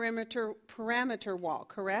outside parameter wall,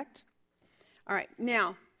 correct? All right,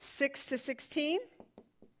 now 6 to 16.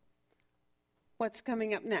 What's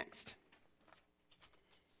coming up next?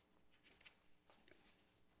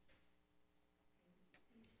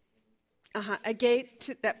 A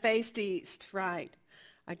gate that faced east, right.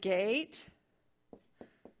 A gate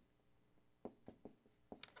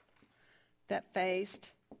that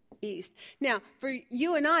faced east. Now, for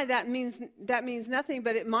you and I, that means nothing,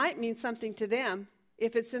 but it might mean something to them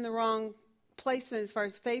if it's in the wrong placement as far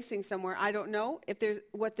as facing somewhere. I don't know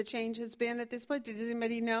what the change has been at this point. Does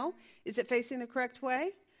anybody know? Is it facing the correct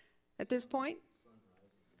way at this point?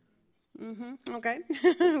 Okay.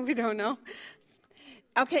 We don't know.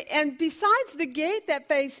 Okay, and besides the gate that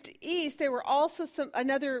faced east, there were also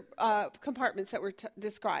other compartments that were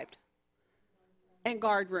described, and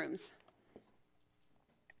guard rooms.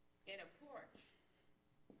 And a porch.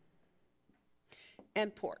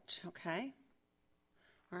 And porch, okay.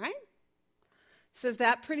 All right. So is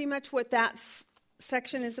that pretty much what that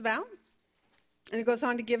section is about? And it goes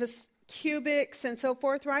on to give us cubics and so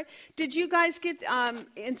forth, right? Did you guys get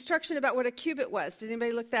instruction about what a cubit was? Did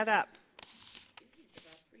anybody look that up?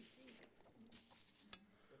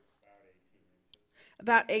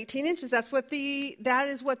 About 18 inches. That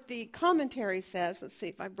is what the commentary says. Let's see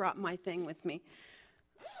if I brought my thing with me.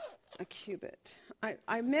 A cubit.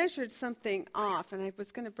 I measured something off, and I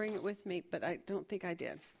was going to bring it with me, but I don't think I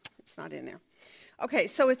did. It's not in there. Okay,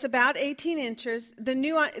 so it's about 18 inches. The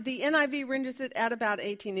NIV renders it at about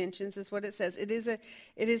 18 inches, is what it says. It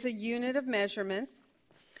is a unit of measurement.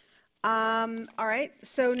 All right.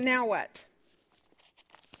 So now what?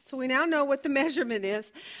 So we now know what the measurement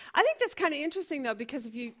is. I think that's kind of interesting, though, because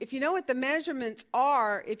if you know what the measurements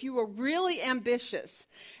are, if you were really ambitious,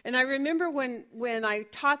 and I remember when I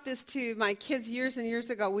taught this to my kids years and years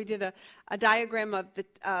ago, we did a diagram of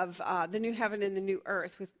the new heaven and the new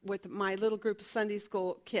earth with my little group of Sunday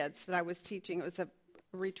school kids that I was teaching. It was a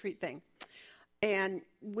retreat thing, and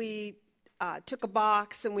we took a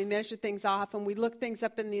box and we measured things off and we looked things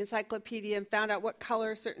up in the encyclopedia and found out what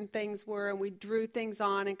color certain things were, and we drew things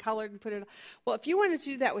on and colored and put it on. Well, if you wanted to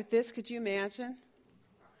do that with this, could you imagine?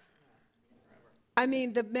 I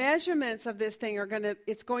mean, the measurements of this thing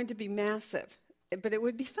it's going to be massive, but it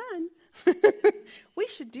would be fun. We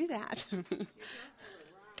should do that.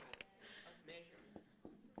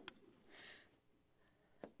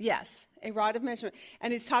 Yes, a rod of measurement.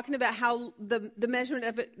 And he's talking about how the measurement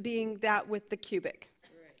of it being that with the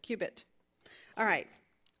cubit. All right.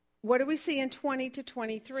 What do we see in 20 to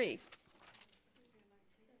 23?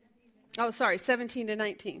 Oh, sorry, 17 to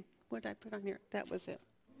 19. What did I put on here? That was it.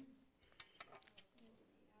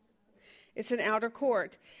 It's an outer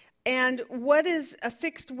court. And what is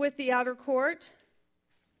affixed with the outer court?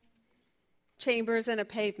 Chambers and a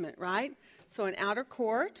pavement, right? So an outer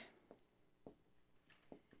court.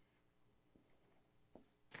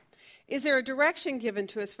 Is there a direction given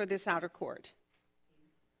to us for this outer court?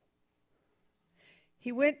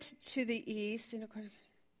 He went to the east.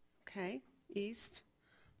 Okay, east.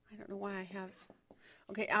 I don't know why I have.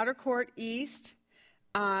 Okay, outer court, east,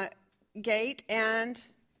 gate, and.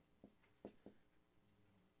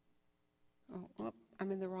 Oh,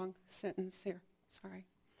 I'm in the wrong sentence here. Sorry.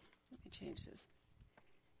 Let me change this.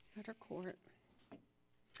 Outer court,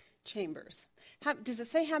 chambers. Does it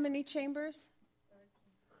say how many chambers?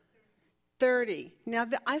 30. Now,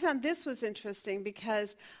 I found this was interesting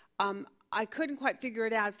because I couldn't quite figure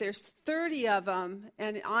it out. If there's 30 of them,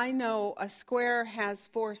 and I know a square has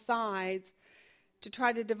 4 sides, to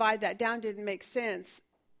try to divide that down didn't make sense.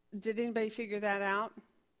 Did anybody figure that out?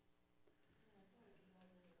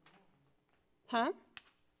 Huh?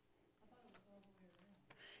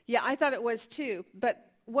 Yeah, I thought it was too. But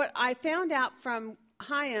what I found out from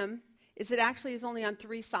Chaim is it actually is only on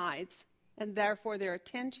 3 sides. And therefore, there are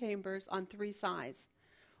 10 chambers on 3 sides.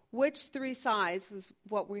 Which 3 sides was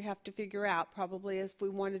what we have to figure out, probably, if we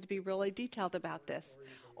wanted to be really detailed about this.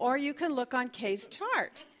 Or you can look on Kay's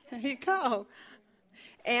chart. There you go.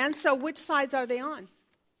 And so which sides are they on?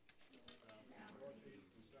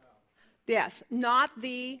 Yes, not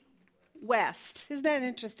the west. Isn't that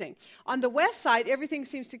interesting? On the west side, everything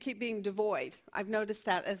seems to keep being devoid. I've noticed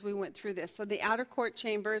that as we went through this. So the outer court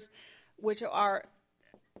chambers, which are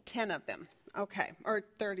 10 of them, okay, or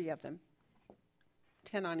 30 of them,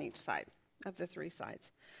 10 on each side of the 3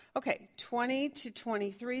 sides. Okay, 20 to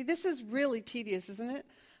 23. This is really tedious, isn't it?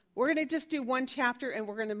 We're going to just do one chapter, and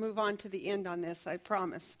we're going to move on to the end on this, I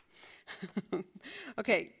promise.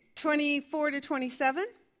 Okay, 24 to 27.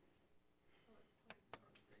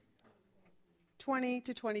 20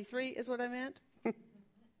 to 23 is what I meant.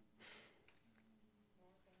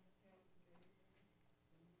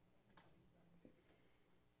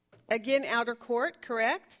 Again, outer court,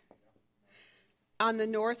 correct? On the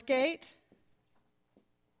north gate.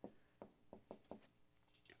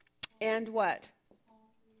 And what?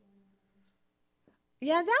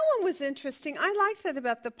 Yeah, that one was interesting. I liked that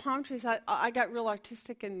about the palm trees. I got real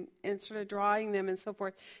artistic and started drawing them and so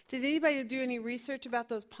forth. Did anybody do any research about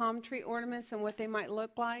those palm tree ornaments and what they might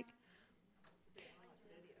look like?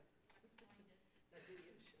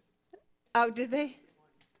 Oh, did they?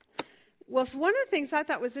 Well, so one of the things I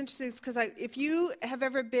thought was interesting is because if you have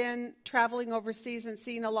ever been traveling overseas and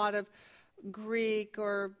seen a lot of Greek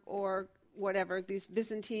or whatever, these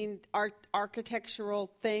Byzantine architectural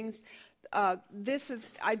things,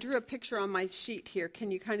 I drew a picture on my sheet here.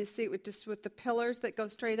 Can you kind of see it with the pillars that go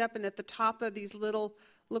straight up and at the top of these little,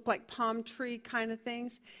 look like palm tree kind of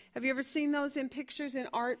things? Have you ever seen those in pictures, in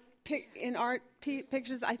art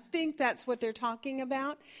pictures? I think that's what they're talking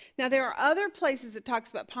about. Now, there are other places that talks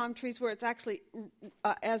about palm trees where it's actually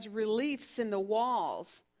as reliefs in the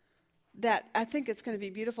walls that I think it's going to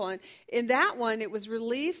be beautiful. And in that one, it was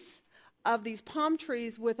reliefs of these palm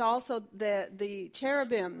trees with also the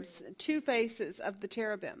cherubims, two faces of the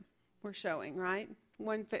cherubim we're showing, right?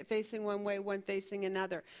 One facing one way, one facing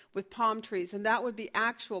another, with palm trees. And that would be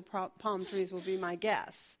actual palm trees would be my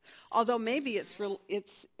guess. Although maybe it's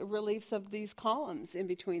reliefs of these columns in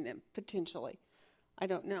between them, potentially. I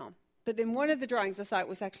don't know. But in one of the drawings I saw it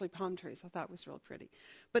was actually palm trees. I thought it was real pretty.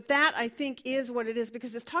 But that, I think, is what it is,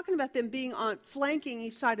 because it's talking about them being on flanking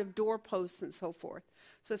each side of doorposts and so forth.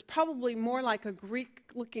 So it's probably more like a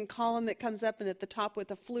Greek-looking column that comes up and at the top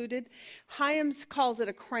with a fluted. Chaim calls it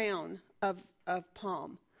a crown of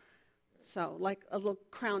palm. So like a little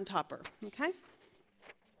crown topper, okay?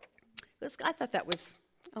 I thought that was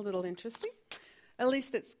a little interesting. At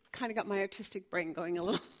least it's kind of got my artistic brain going a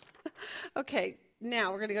little. Okay,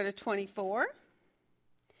 now we're going to go to 24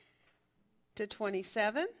 to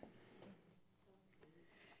 27.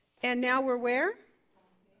 And now we're where?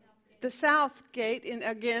 The south gate, in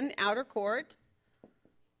again, outer court.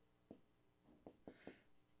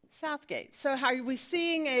 South gate. So how are we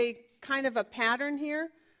seeing a kind of a pattern here?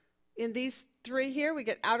 In these three here, we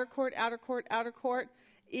get outer court, outer court, outer court,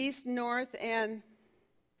 east, north, and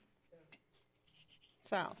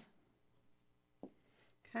south.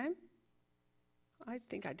 Okay? I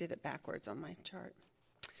think I did it backwards on my chart.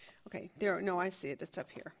 Okay, no, I see it. It's up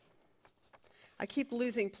here. I keep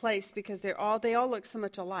losing place because they all look so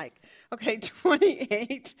much alike. Okay,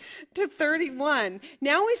 28 to 31.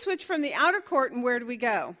 Now we switch from the outer court, and where do we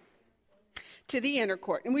go? To the inner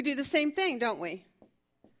court. And we do the same thing, don't we?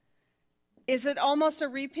 Is it almost a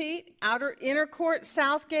repeat? Inner court,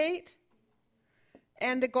 south gate,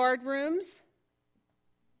 and the guard rooms?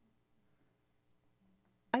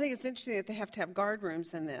 I think it's interesting that they have to have guard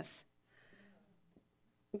rooms in this.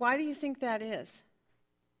 Why do you think that is?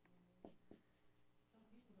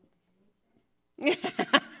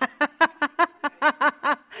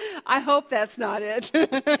 I hope that's not it.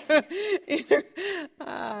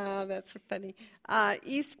 That's funny.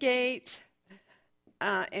 East gate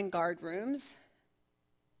and guard rooms.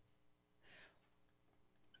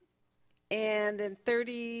 And then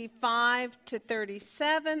 35 to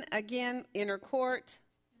 37, again, inner court.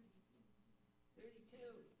 32.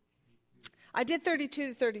 I did 32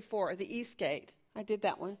 to 34, the east gate. I did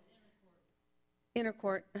that one. Inner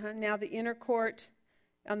court. Now the inner court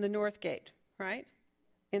on the north gate, right?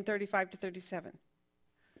 In 35 to 37.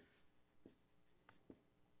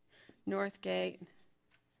 North gate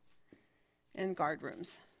and guard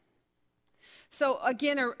rooms. So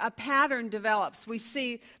again, a pattern develops. We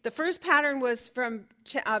see the first pattern was from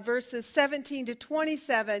verses 17 to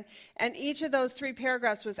 27, and each of those three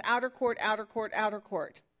paragraphs was outer court, outer court, outer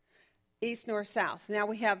court. East, north, south. Now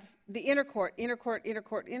we have the inner court, inner court, inner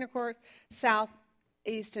court, inner court, south,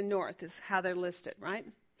 east, and north is how they're listed, right?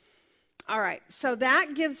 All right, so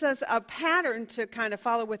that gives us a pattern to kind of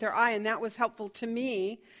follow with our eye, and that was helpful to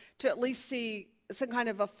me to at least see some kind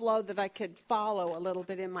of a flow that I could follow a little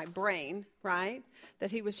bit in my brain, right?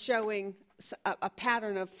 That he was showing a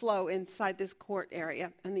pattern of flow inside this court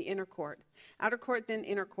area in the inner court. Outer court, then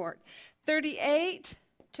inner court. 38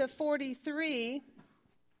 to 43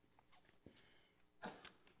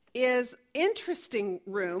 is interesting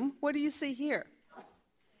room. What do you see here?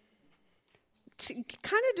 Kind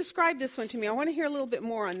of describe this one to me. I want to hear a little bit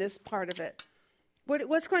more on this part of it.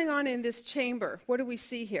 What's going on in this chamber? What do we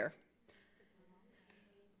see here?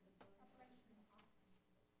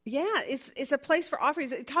 Yeah, it's a place for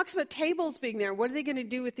offerings. It talks about tables being there. What are they going to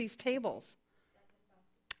do with these tables?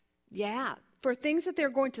 Yeah, for things that they're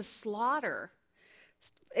going to slaughter.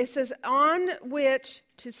 It says, on which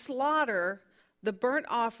to slaughter the burnt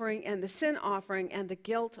offering and the sin offering and the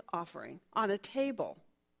guilt offering on a table,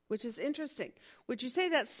 which is interesting. Would you say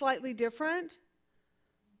that's slightly different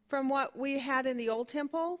from what we had in the old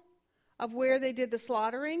temple of where they did the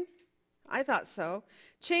slaughtering? I thought so.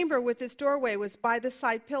 Chamber with this doorway was by the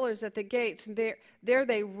side pillars at the gates, and there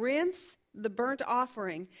they rinse the burnt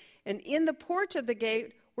offering. And in the porch of the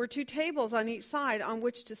gate were 2 tables on each side on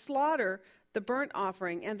which to slaughter the burnt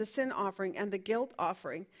offering and the sin offering and the guilt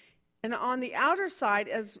offering. And on the outer side,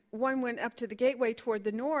 as one went up to the gateway toward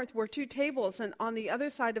the north, were 2 tables, and on the other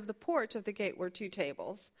side of the porch of the gate were 2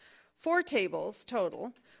 tables. 4 tables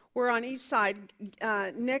total were on each side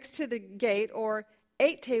next to the gate, or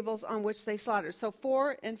 8 tables on which they slaughtered. So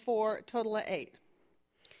 4 and 4, total of 8.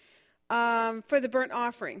 For the burnt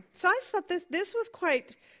offering. So I thought this was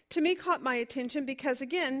quite, to me, caught my attention because,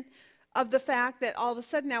 again, of the fact that all of a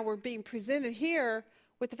sudden now we're being presented here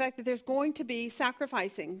with the fact that there's going to be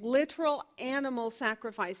sacrificing, literal animal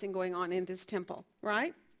sacrificing going on in this temple,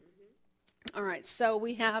 right? Mm-hmm. All right, so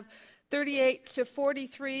we have 38 to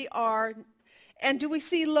 43 are, and do we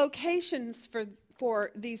see locations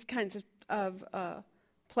for these kinds of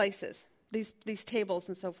places, these tables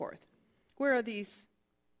and so forth? Where are these?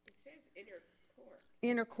 It says inner court.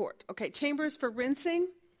 Inner court. Okay, chambers for rinsing.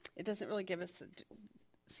 It doesn't really give us a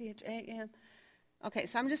CHAN. Okay,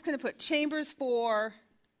 so I'm just going to put chambers for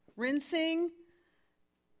rinsing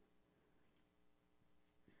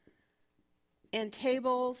and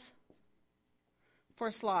tables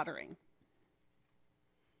for slaughtering.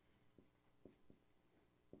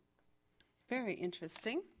 Very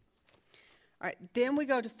interesting. All right, then we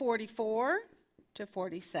go to 44 to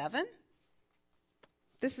 47.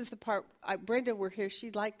 This is the part, Brenda were here,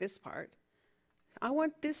 she'd like this part. I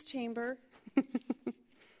want this chamber.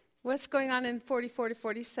 What's going on in 44 to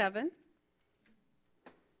 47?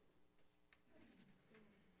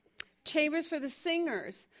 Chambers for the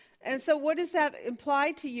singers. And so what does that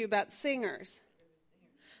imply to you about singers?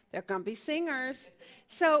 They're going to be singers.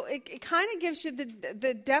 So it kind of gives you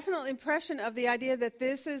the definite impression of the idea that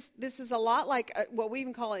this is a lot like what we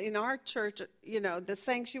even call it in our church, the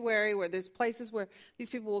sanctuary, where there's places where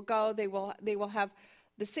these people will go. They will have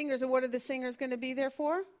the singers. And what are the singers going to be there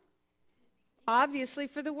for? Obviously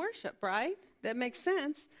for the worship, right? That makes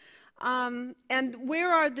sense. And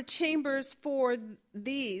where are the chambers for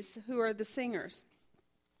these who are the singers?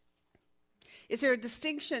 Is there a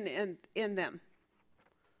distinction in them?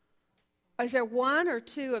 Is there 1 or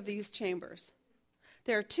 2 of these chambers?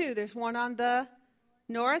 There are 2. There's one on the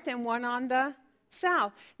north and one on the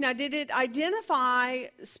south. Now, did it identify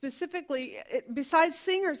specifically, besides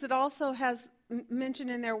singers, it also has mentioned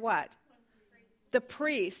in there what? The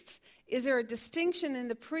priests. Is there a distinction in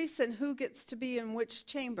the priests and who gets to be in which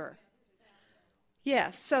chamber?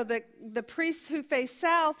 Yes. So the priests who face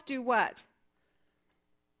south do what?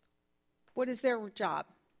 What is their job?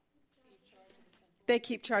 They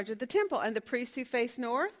keep charge of the temple. And the priests who face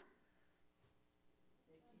north?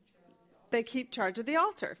 They keep charge of the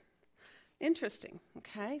altar. Interesting.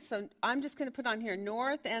 Okay, so I'm just going to put on here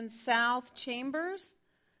north and south chambers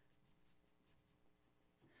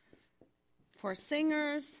for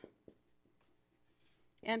singers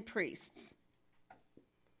and priests.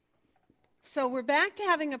 So we're back to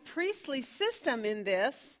having a priestly system in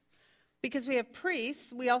this. Because we have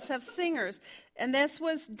priests, we also have singers. And this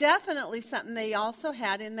was definitely something they also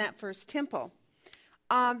had in that first temple.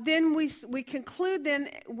 Then we conclude then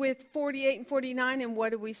with 48 and 49, and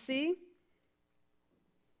what do we see?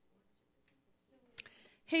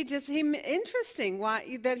 Interesting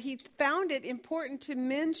that he found it important to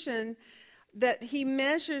mention that he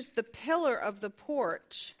measures the pillar of the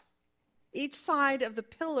porch, each side of the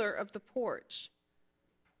pillar of the porch.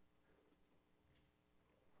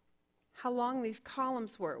 How long these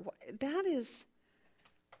columns were.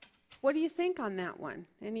 What do you think on that one?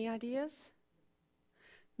 Any ideas?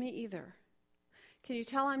 Me either. Can you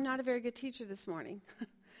tell I'm not a very good teacher this morning?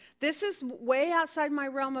 This is way outside my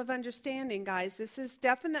realm of understanding, guys. This is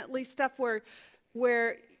definitely stuff where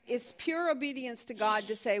it's pure obedience to God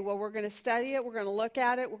to say, well, we're going to study it, we're going to look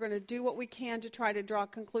at it, we're going to do what we can to try to draw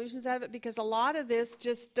conclusions out of it, because a lot of this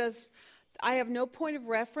just does, I have no point of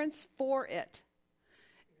reference for it.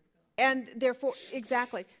 And therefore,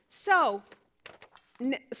 exactly. So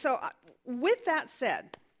with that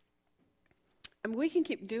said, and we can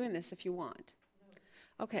keep doing this if you want.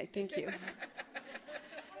 Okay, thank you.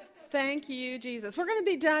 Thank you, Jesus. We're going to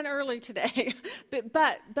be done early today.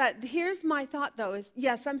 but here's my thought, though, is,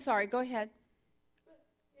 yes, I'm sorry. Go ahead. But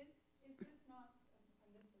is this not, I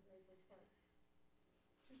missed the very first part,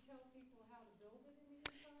 to tell people how to build it in the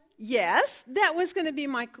inside? Yes, that was going to be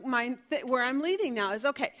where I'm leading now is,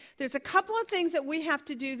 okay, there's a couple of things that we have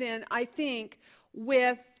to do then, I think,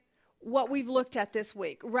 with what we've looked at this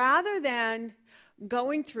week. Rather than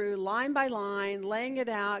going through line by line, laying it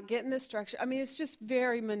out, getting the structure. I mean, it's just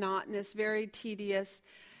very monotonous, very tedious,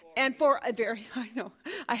 and I know,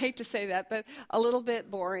 I hate to say that, but a little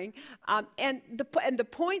bit boring. And the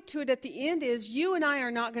point to it at the end is you and I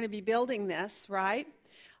are not going to be building this, right?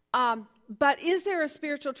 But is there a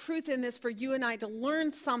spiritual truth in this for you and I to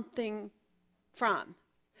learn something from?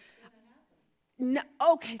 No,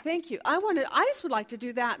 okay, thank you. I just would like to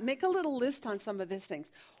do that. Make a little list on some of these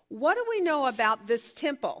things. What do we know about this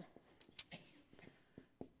temple?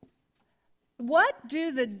 What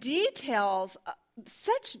do the details,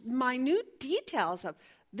 such minute details of,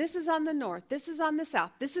 this is on the north, this is on the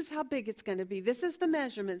south, this is how big it's going to be, this is the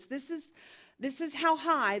measurements, this is how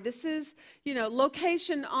high, this is,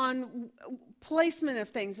 location on placement of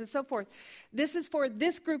things and so forth. This is for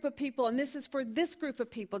this group of people and this is for this group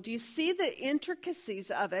of people. Do you see the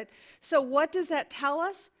intricacies of it? So what does that tell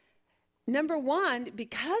us? Number one,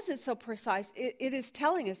 because it's so precise, it is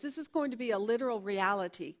telling us this is going to be a literal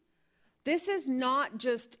reality. This is not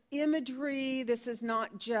just imagery. This is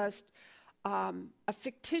not just a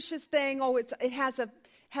fictitious thing. Oh, it has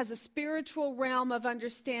a spiritual realm of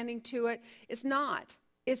understanding to it. It's not.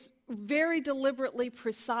 It's very deliberately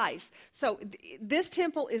precise. So this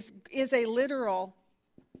temple is a literal.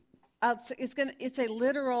 It's a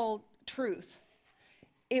literal truth.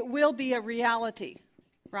 It will be a reality,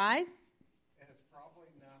 right? And it's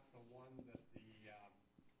probably not the one that the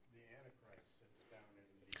Antichrist sits down in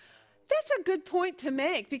the house. That's a good point to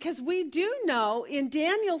make, because we do know in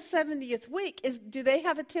Daniel's 70th week, do they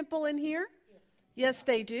have a temple in here? Yes,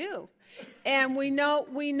 they do. And we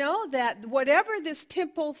know that whatever this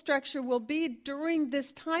temple structure will be during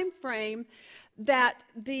this time frame, that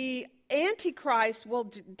the Antichrist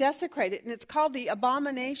will desecrate it. And it's called the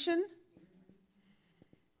abomination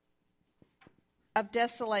of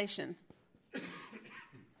desolation.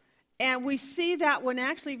 And we see that one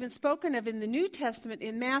actually even spoken of in the New Testament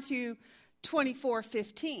in Matthew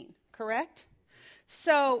 24:15, correct?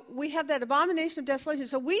 So we have that abomination of desolation.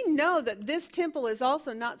 So we know that this temple is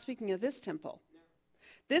also not speaking of this temple.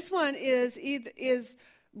 This one is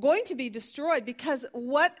going to be destroyed, because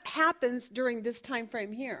what happens during this time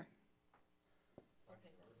frame here?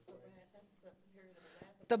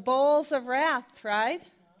 The bowls of wrath, right?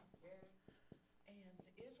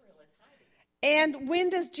 And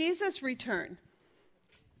when does Jesus return?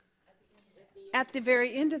 At the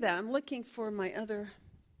very end of that. I'm looking for my other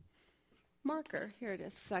marker. Here it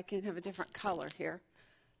is, so I can have a different color here.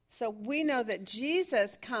 So we know that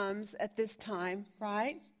Jesus comes at this time,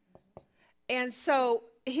 right? And so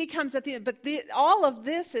he comes at the end. But all of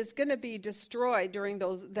this is going to be destroyed during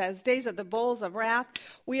those days of the bowls of wrath.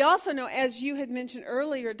 We also know, as you had mentioned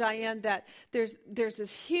earlier, Diane, that there's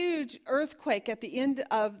this huge earthquake at the end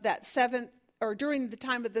of that seventh, or during the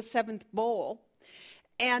time of the seventh bowl.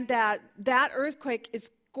 And that earthquake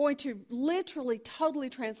is going to literally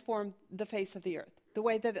totally transform the face of the earth, the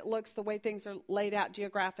way that it looks, the way things are laid out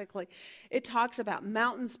geographically. It talks about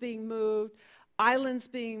mountains being moved, islands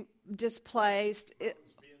being displaced,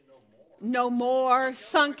 no more,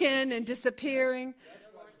 sunken and disappearing.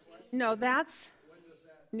 No, that's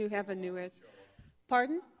new heaven, new earth.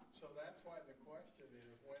 Pardon? So that's why the question is,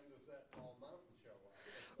 when does that tall mountain show up?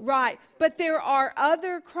 Right, but there are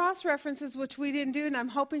other cross-references which we didn't do, and I'm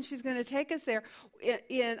hoping she's going to take us there.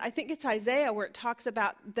 In I think it's Isaiah, where it talks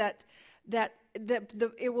about that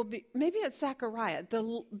it will be, maybe it's Zechariah.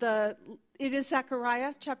 It is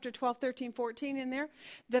Zechariah chapter 12, 13, 14 in there,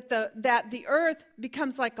 that the earth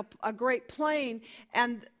becomes like a great plain,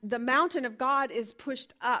 and the mountain of God is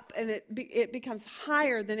pushed up, and it becomes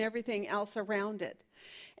higher than everything else around it.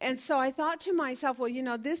 And so I thought to myself,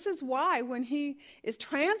 well, this is why when he is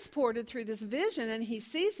transported through this vision and he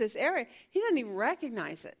sees this area, he doesn't even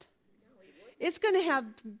recognize it. It's going to have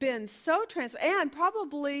been so and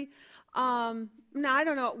probably, now I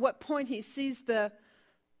don't know at what point he sees the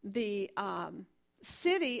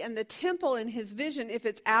city and the temple in his vision, if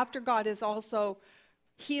it's after God has also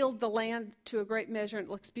healed the land to a great measure and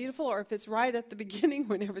it looks beautiful, or if it's right at the beginning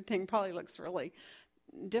when everything probably looks really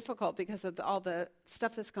difficult because of all the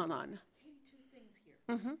stuff that's gone on. Hey, two things here.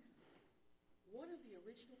 Mm-hmm. One of the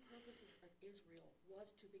original purposes of Israel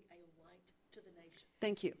was to be a light to the nations.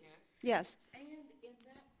 Thank you. Yes. And in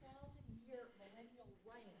that 1,000-year millennial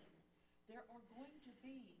reign,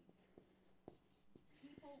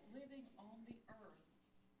 people living on the earth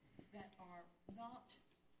that are not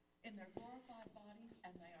in their glorified bodies,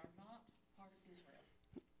 and they are not part of Israel.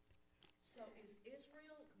 So is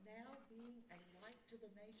Israel now being a light to the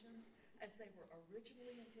nations as they were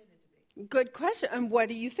originally intended to be? Good question. And what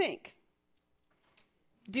do you think?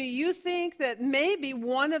 Do you think that maybe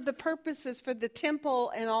one of the purposes for the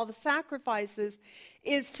temple and all the sacrifices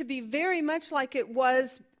is to be very much like it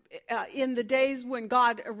was in the days when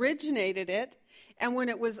God originated it, and when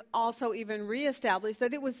it was also even reestablished,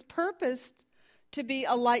 that it was purposed to be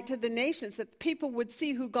a light to the nations, that people would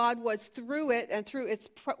see who God was through it and through its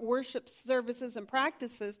worship services and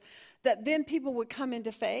practices, that then people would come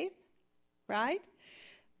into faith, right?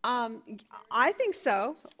 I think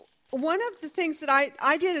so. One of the things that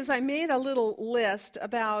I did is I made a little list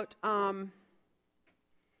about,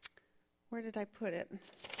 where did I put it?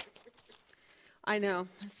 I know,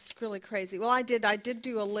 it's really crazy. Well, I did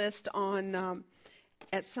do a list on,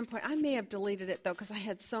 at some point, I may have deleted it though, because I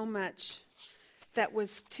had so much that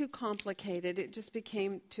was too complicated. It just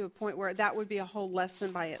became to a point where that would be a whole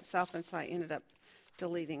lesson by itself, and so I ended up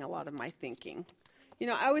deleting a lot of my thinking. You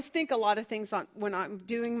know, I always think a lot of things when I'm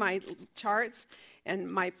doing my charts,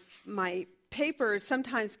 and my papers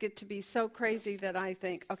sometimes get to be so crazy that I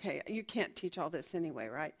think, okay, you can't teach all this anyway,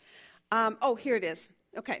 right? Here it is.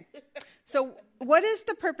 Okay. So what is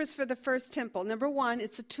the purpose for the first temple? Number one,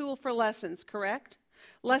 it's a tool for lessons, correct?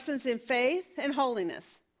 Lessons in faith and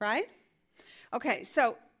holiness, right? Okay,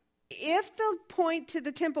 so if the point to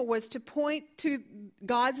the temple was to point to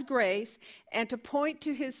God's grace and to point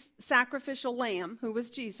to his sacrificial lamb, who was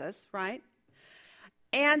Jesus, right?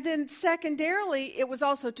 And then secondarily, it was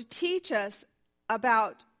also to teach us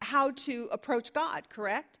about how to approach God,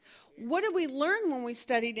 correct? What did we learn when we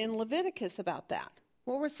studied in Leviticus about that?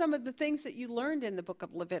 What were some of the things that you learned in the book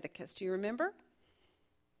of Leviticus? Do you remember?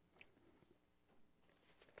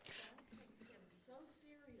 So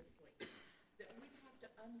seriously that we have to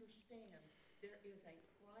understand there is a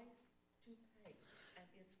price to pay, and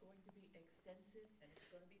it's going to be extensive, and it's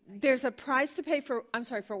going to be painful. There's a price to pay for, I'm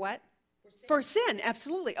sorry, for what? For sin,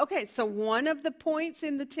 absolutely. Okay, so one of the points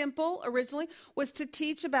in the temple originally was to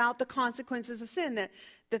teach about the consequences of sin, that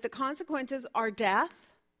the consequences are death.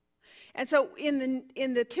 And so in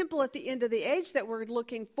the temple at the end of the age that we're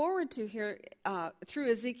looking forward to here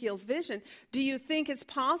through Ezekiel's vision, do you think it's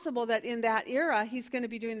possible that in that era he's going to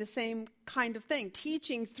be doing the same kind of thing,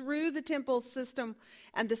 teaching through the temple system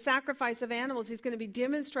and the sacrifice of animals? He's going to be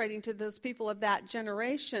demonstrating to those people of that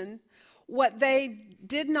generation what they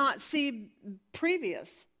did not see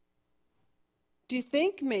previous. Do you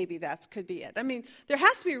think maybe that could be it? I mean, there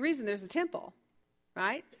has to be a reason there's a temple,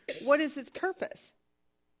 right? What is its purpose?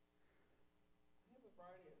 I have a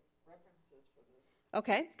variety of references for this.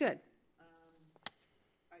 Okay, good.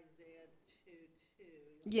 Isaiah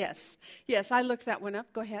 2:2. Yes, I looked that one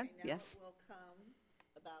up. Go ahead. Now Yes. it will come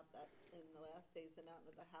about that in the last days, the mountain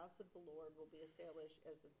of the house of the Lord will be established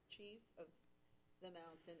as the chief of the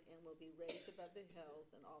mountain and will be raised above the hills,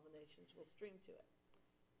 and all the nations will stream to it.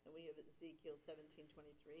 And we have Ezekiel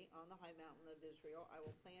 17:23. On the high mountain of Israel I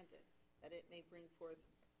will plant it, that it may bring forth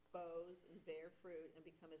boughs and bear fruit and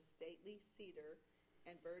become a stately cedar,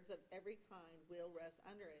 and birds of every kind will rest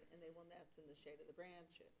under it, and they will nest in the shade of the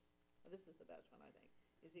branches. Now, this is the best one, I think.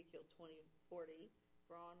 Ezekiel 20:40.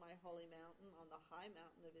 For on my holy mountain, on the high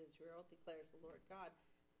mountain of Israel, declares the Lord God,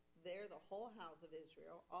 there the whole house of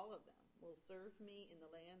Israel, all of them, will serve me in the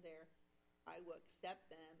land there. I will accept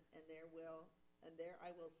them, and there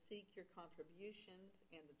I will seek your contributions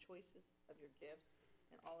and the choices of your gifts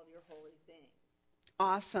and all of your holy things.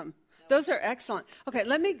 Awesome. Those are excellent. Okay,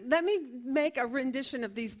 let me make a rendition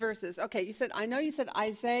of these verses. Okay, you said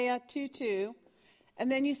Isaiah 2:2,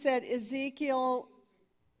 and then you said Ezekiel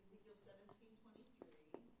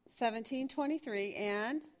 17:23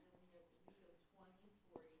 and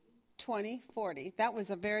 20:40. That was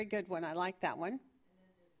a very good one. I like that one.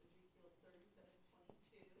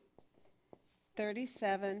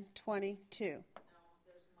 37:22.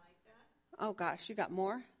 Oh gosh, you got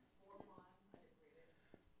more?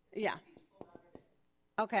 Yeah.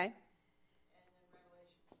 Okay.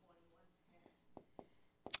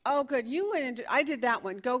 Oh, good. You went into, I did that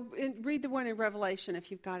one. Go read the one in Revelation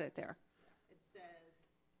if you've got it there. It says,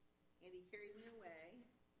 and he carried me away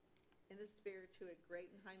in the spirit to a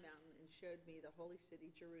great and high mountain and showed me the holy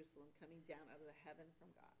city Jerusalem coming down out of the heaven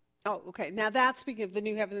from God. Oh, okay. Now that's speaking of the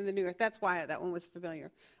new heaven and the new earth. That's why that one was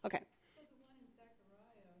familiar. Okay. So the one in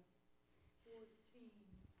Zechariah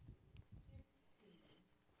 14:16,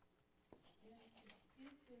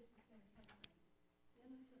 if this is going to happen,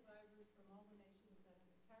 then the survivors from all the nations that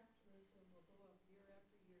have attacked Jerusalem will go up year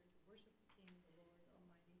after year to worship the King, the Lord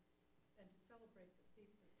Almighty,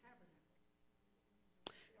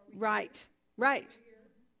 Right, right. So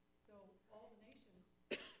all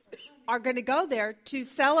the nations Are going to go there to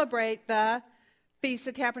celebrate the Feast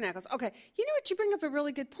of Tabernacles. Okay, you know what? You bring up a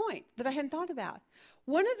really good point that I hadn't thought about.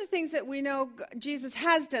 One of the things that we know Jesus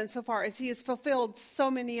has done so far is he has fulfilled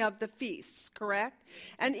so many of the feasts, correct?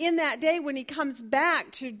 And in that day when he comes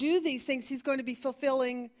back to do these things, he's going to be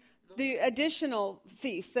fulfilling the additional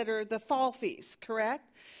feasts that are the fall feasts,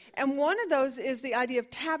 correct? And one of those is the idea of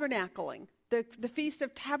tabernacling, the Feast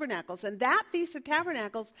of Tabernacles. And that Feast of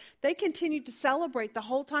Tabernacles, they continued to celebrate the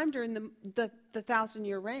whole time during the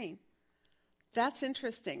 1,000-year reign. That's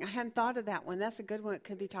interesting. I hadn't thought of that one. That's a good one. It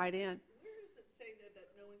could be tied in. Where does it say there that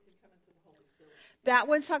no one can come into the holy city? That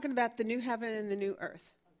one's talking about the new heaven and the new earth.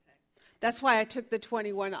 Okay. That's why I took the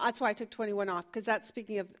 21. That's why I took 21 off, because that's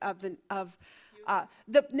speaking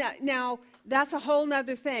now that's a whole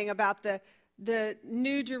nother thing about the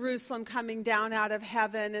new Jerusalem coming down out of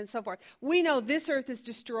heaven and so forth. We know this earth is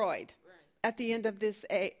destroyed at the end of this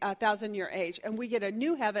 1,000-year age, and we get a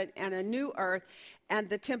new heaven and a new earth, and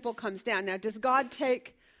the temple comes down. Now, does God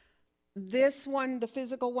take this one, the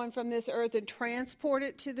physical one from this earth, and transport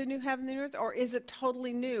it to the new heaven and earth, or is it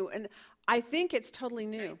totally new? And I think it's totally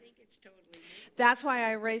new. I think it's totally new. That's why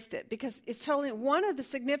I erased it, because it's totally one of the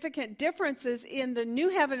significant differences in the new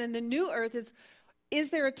heaven and the new earth is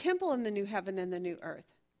there a temple in the new heaven and the new earth?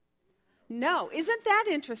 No. Isn't that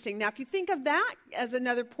interesting? Now, if you think of that as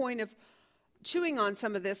another point of chewing on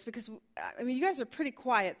some of this, because, I mean, you guys are pretty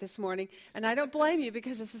quiet this morning, and I don't blame you,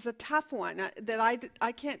 because this is a tough one that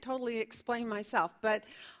I can't totally explain myself, but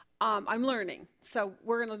I'm learning, so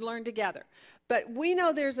we're going to learn together. But we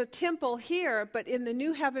know there's a temple here, but in the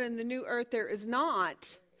new heaven and the new earth there is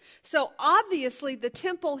not. So obviously the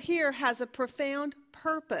temple here has a profound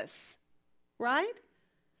purpose, right?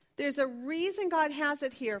 There's a reason God has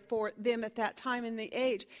it here for them at that time in the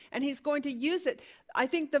age, and he's going to use it. I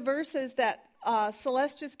think the verses that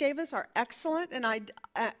Celeste just gave us are excellent, and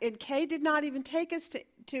Kay did not even take us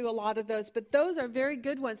to a lot of those, but those are very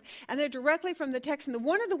good ones, and they're directly from the text. And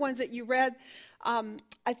one of the ones that you read,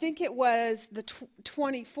 I think it was the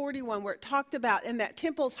 2041, where it talked about, and that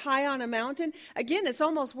temple's high on a mountain. Again, it's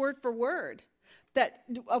almost word for word that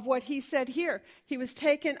of what he said here. He was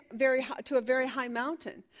taken very high, to a very high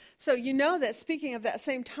mountain. So you know that speaking of that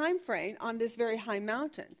same time frame on this very high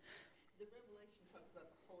mountain. The Revelation talks about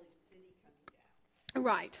the holy city coming down.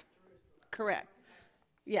 Right. Correct.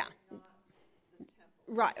 Yeah. Not the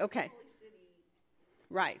temple. Right. Okay. Holy city,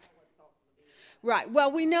 Right. what's all going to be. Right.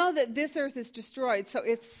 Well, we know that this earth is destroyed, so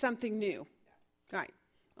it's something new. Right.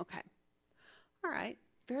 Okay. All right.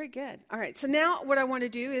 Very good. All right. So now what I want to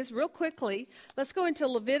do is real quickly, let's go into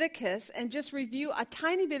Leviticus and just review a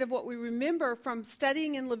tiny bit of what we remember from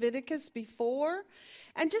studying in Leviticus before,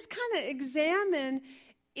 and just kind of examine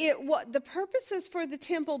what the purposes for the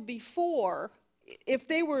temple before, if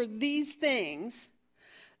they were these things,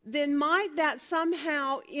 then might that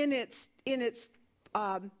somehow in its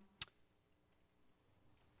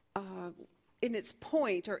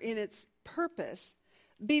point or in its purpose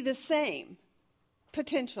be the same,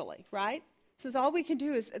 potentially, right? Since all we can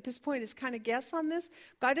do is at this point is kind of guess on this.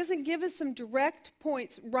 God doesn't give us some direct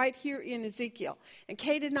points right here in Ezekiel, and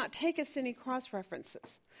Kay did not take us to any cross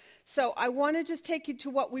references. So I want to just take you to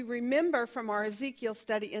what we remember from our Ezekiel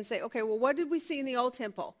study and say, okay, well, what did we see in the old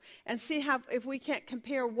temple? And see if we can't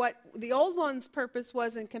compare what the old one's purpose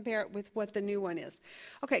was and compare it with what the new one is.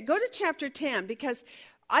 Okay, go to chapter 10, because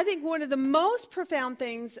I think one of the most profound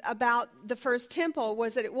things about the first temple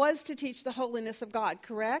was that it was to teach the holiness of God,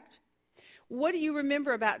 correct? What do you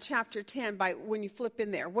remember about chapter 10 when you flip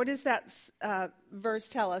in there? What does that verse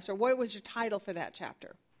tell us, or what was your title for that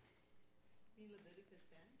chapter?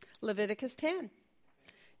 Leviticus 10.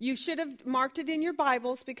 You should have marked it in your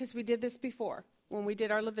Bibles, because we did this before when we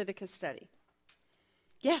did our Leviticus study.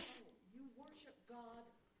 Yes? You worship God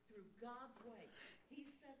through God's way. He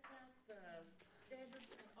sets out the standards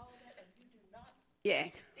and all that, and you do not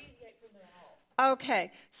deviate from them at all.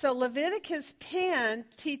 Okay, so Leviticus 10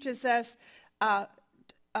 teaches us,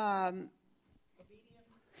 Obedience.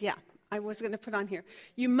 yeah, I was going to put on here.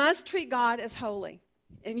 You must treat God as holy,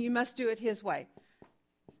 and you must do it his way.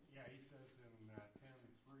 Yeah, he says in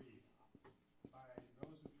 10:3, by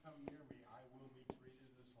those who come near me, I will be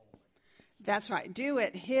treated as holy. That's right. Do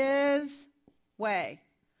it his way.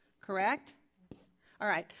 Correct? All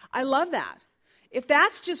right. I love that. If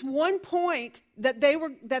that's just one point that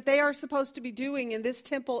they are supposed to be doing in this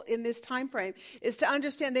temple in this time frame, is to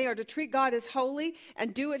understand they are to treat God as holy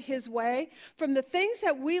and do it his way. From the things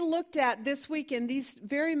that we looked at this week in these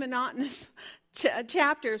very monotonous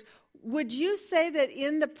chapters, would you say that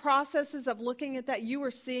in the processes of looking at that, you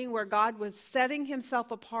were seeing where God was setting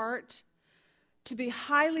himself apart to be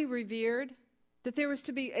highly revered, that there was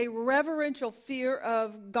to be a reverential fear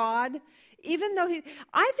of God, even though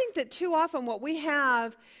I think that too often what we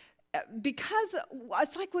have, because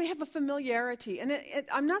it's like we have a familiarity, and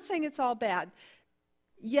I'm not saying it's all bad.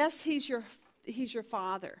 Yes, he's your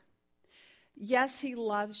father. Yes, he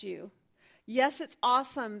loves you. Yes, it's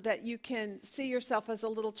awesome that you can see yourself as a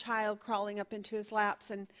little child crawling up into his laps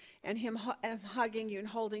and him hugging you and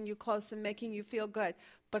holding you close and making you feel good.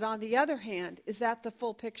 But on the other hand, is that the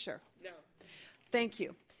full picture? No. Thank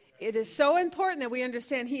you. It is so important that we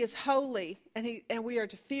understand he is holy and we are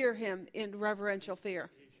to fear him in reverential fear.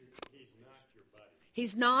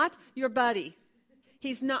 He's not your buddy.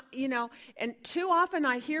 He's not, and too often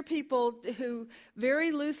I hear people who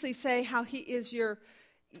very loosely say how he is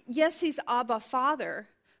yes, he's Abba Father,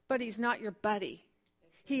 but he's not your buddy.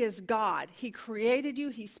 He is God. He created you.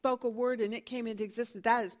 He spoke a word and it came into existence.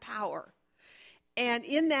 That is power. And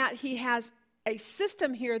in that, he has a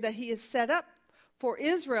system here that he has set up for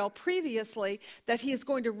Israel previously that he is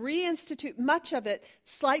going to reinstitute much of it.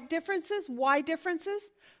 Slight differences. Why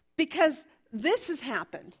differences? Because this has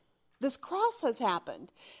happened. This cross has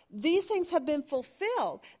happened. These things have been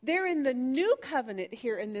fulfilled. They're in the new covenant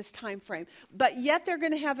here in this time frame, but yet they're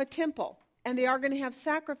going to have a temple, and they are going to have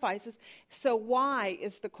sacrifices. So why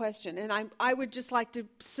is the question? And I would just like to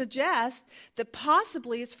suggest that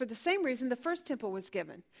possibly it's for the same reason the first temple was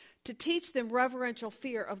given, to teach them reverential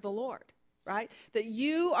fear of the Lord, right? That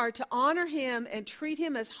you are to honor him and treat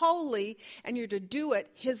him as holy, and you're to do it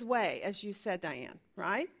his way, as you said, Diane,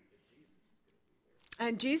 right?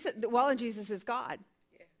 And Jesus is God.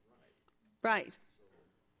 Yeah. Right.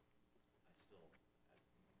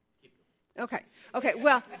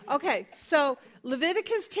 Okay. So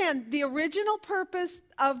Leviticus 10, the original purpose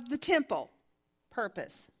of the temple. The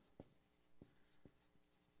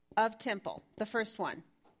first one.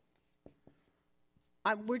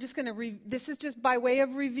 We're just going to, this is just by way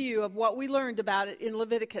of review of what we learned about it in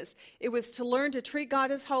Leviticus. It was to learn to treat God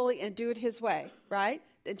as holy and do it his way, right?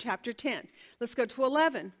 In chapter 10. Let's go to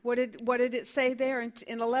 11. What did it say there in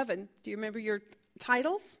 11? Do you remember your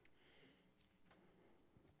titles?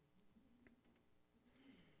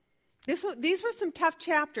 These were some tough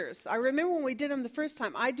chapters. I remember when we did them the first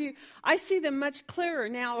time. I see them much clearer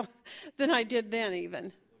now than I did then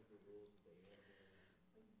even.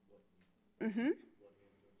 Mm-hmm.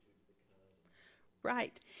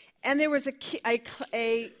 Right. And there was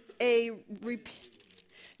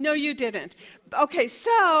no, you didn't. Okay,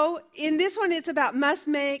 so in this one, it's about must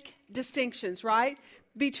make distinctions, right?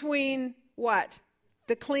 Between what?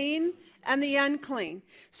 The clean and the unclean.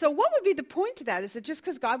 So what would be the point to that? Is it just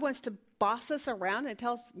because God wants to boss us around and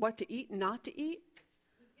tell us what to eat and not to eat?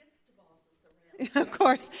 He gets to boss us around. Of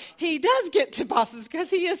course, he does get to boss us because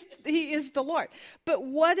he is the Lord. But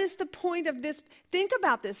what is the point of this? Think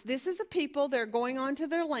about this. This is a people, they're going onto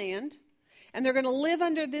their land. And they're going to live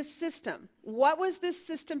under this system. What was this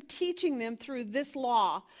system teaching them through this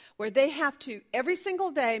law where they have to, every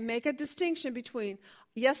single day, make a distinction between,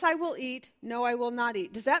 yes, I will eat, no, I will not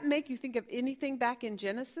eat? Does that make you think of anything back in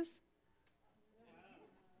Genesis?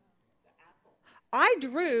 I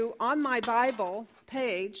drew on my Bible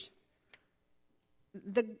page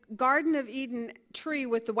the Garden of Eden tree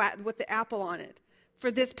with the apple on it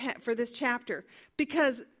for this chapter.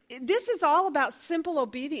 Because this is all about simple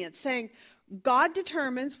obedience, saying, God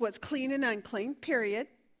determines what's clean and unclean, period.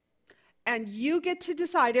 And you get to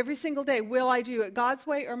decide every single day, will I do it God's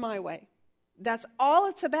way or my way? That's all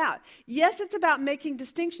it's about. Yes, it's about making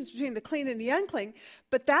distinctions between the clean and the unclean,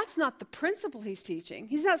 but that's not the principle he's teaching.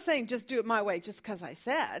 He's not saying just do it my way just because I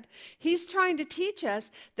said. He's trying to teach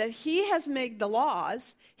us that he has made the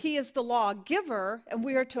laws, he is the lawgiver, and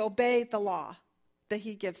we are to obey the law that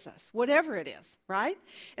he gives us, whatever it is, right?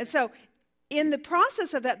 And so in the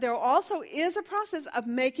process of that, there also is a process of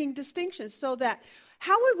making distinctions so that,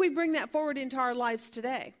 how would we bring that forward into our lives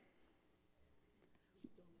today?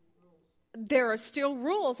 There are still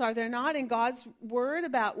rules, are there not, in God's word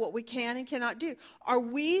about what we can and cannot do? Are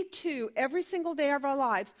we to, every single day of our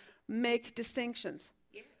lives, make distinctions?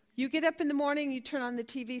 Yes. You get up in the morning, you turn on the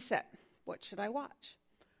TV set. What should I watch?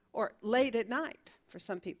 Or late at night, for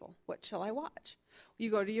some people, what shall I watch? You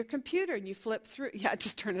go to your computer and you flip through. Yeah,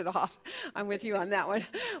 just turn it off. I'm with you on that one.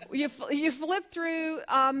 You flip through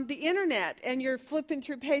the internet and you're flipping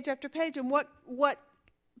through page after page. And what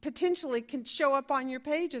potentially can show up on your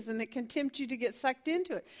pages and that can tempt you to get sucked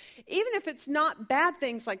into it. Even if it's not bad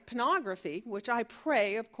things like pornography, which I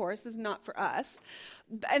pray, of course, is not for us.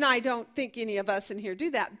 And I don't think any of us in here do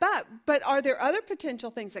that. But are there other potential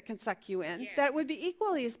things that can suck you in that would be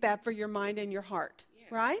equally as bad for your mind and your heart,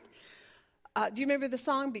 right? Do you remember the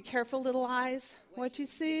song, Be Careful Little Eyes, What You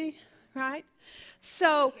See, right?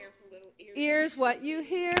 So, ears, what you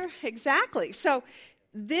hear. Exactly. So,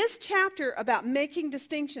 this chapter about making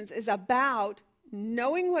distinctions is about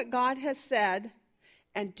knowing what God has said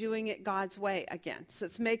and doing it God's way again. So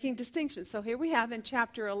it's making distinctions. So here we have in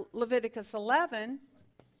chapter Leviticus 11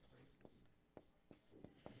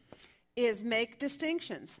 is make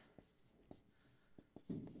distinctions.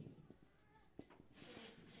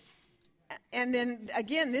 And then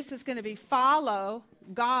again, this is going to be follow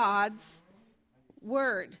God's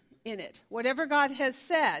word in it. Whatever God has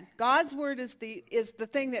said, God's word is the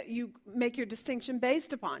thing that you make your distinction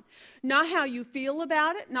based upon. Not how you feel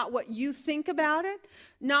about it, not what you think about it,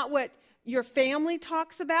 not what your family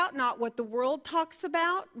talks about, not what the world talks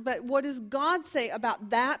about, but what does God say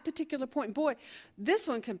about that particular point? Boy, this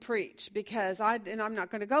one can preach because I'm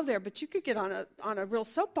not going to go there, but you could get on a real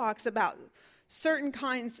soapbox about certain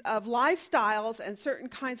kinds of lifestyles and certain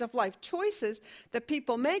kinds of life choices that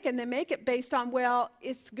people make, and they make it based on, well,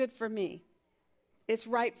 it's good for me. It's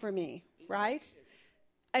right for me, right?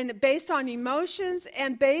 And based on emotions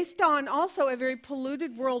and based on also a very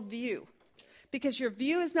polluted worldview. Because your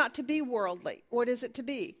view is not to be worldly. What is it to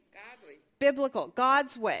be? Godly. Biblical,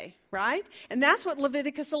 God's way, right? And that's what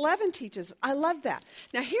Leviticus 11 teaches. I love that.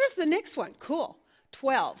 Now here's the next one. Cool.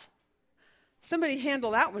 12. Somebody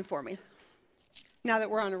handle that one for me. Now that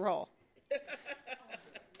we're on a roll.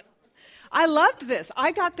 I loved this.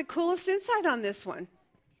 I got the coolest insight on this one.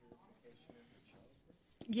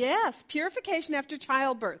 Yes, purification after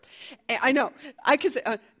childbirth. I know. I can say,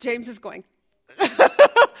 James is going.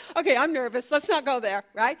 Okay, I'm nervous. Let's not go there,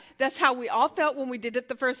 right? That's how we all felt when we did it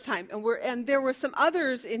the first time. And there were some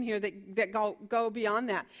others in here that go beyond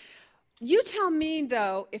that. You tell me,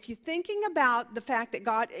 though, if you're thinking about the fact that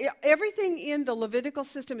God, everything in the Levitical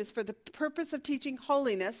system is for the purpose of teaching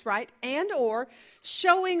holiness, right? And or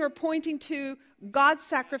showing or pointing to God's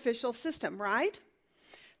sacrificial system, right?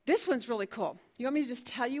 This one's really cool. You want me to just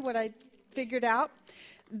tell you what I figured out?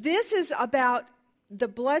 This is about the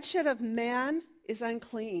bloodshed of man is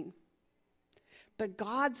unclean, but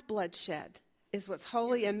God's bloodshed is what's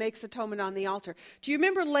holy and makes atonement on the altar. Do you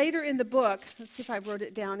remember later in the book, let's see if I wrote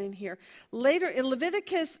it down in here, later in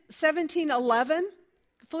Leviticus 17:11,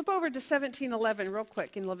 flip over to 17:11 real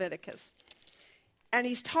quick in Leviticus. And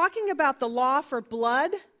he's talking about the law for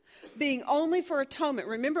blood being only for atonement.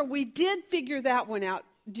 Remember, we did figure that one out.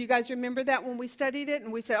 Do you guys remember that when we studied it?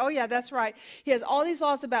 And we said, oh, yeah, that's right. He has all these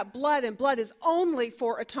laws about blood, and blood is only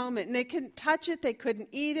for atonement. And they couldn't touch it. They couldn't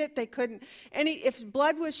eat it. They couldn't, if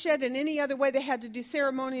blood was shed in any other way, they had to do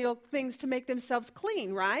ceremonial things to make themselves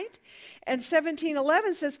clean, right? And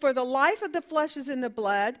 17:11 says, for the life of the flesh is in the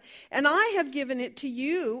blood, and I have given it to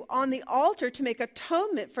you on the altar to make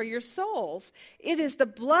atonement for your souls. It is the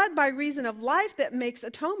blood by reason of life that makes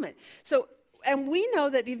atonement. So, and we know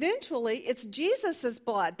that eventually it's Jesus'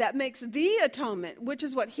 blood that makes the atonement, which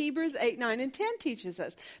is what Hebrews 8, 9, and 10 teaches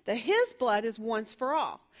us, that his blood is once for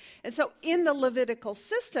all. And so in the Levitical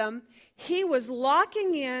system, he was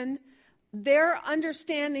locking in their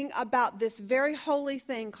understanding about this very holy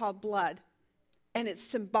thing called blood and its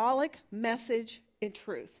symbolic message in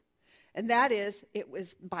truth. And that is, it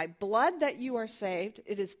was by blood that you are saved.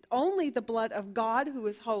 It is only the blood of God who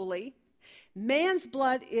is holy. Man's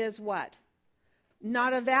blood is what?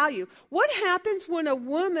 Not of value. What happens when a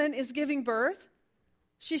woman is giving birth?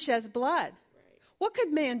 She sheds blood. Right. What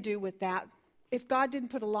could man do with that if God didn't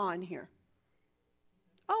put a law in here?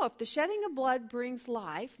 Oh, if the shedding of blood brings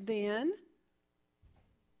life, then,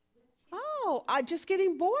 just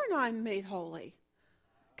getting born, I'm made holy.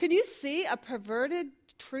 Can you see a perverted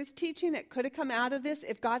truth teaching that could have come out of this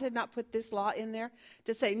if God had not put this law in there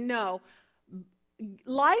to say, no,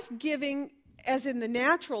 life-giving, as in the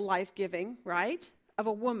natural life-giving, right, of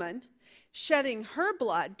a woman, shedding her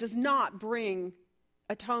blood does not bring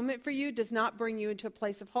atonement for you, does not bring you into a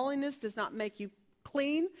place of holiness, does not make you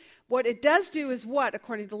clean. What it does do is what,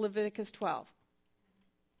 according to Leviticus 12?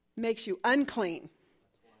 Makes you unclean.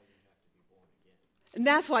 And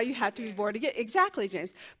that's why you have to be born again. Exactly,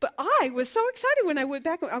 James. But I was so excited when I went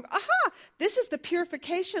back. This is the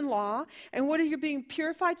purification law. And what are you being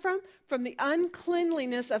purified from? From the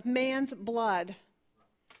uncleanliness of man's blood.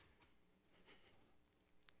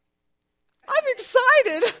 I'm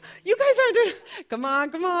excited. You guys aren't. Come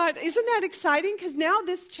on. Isn't that exciting? Because now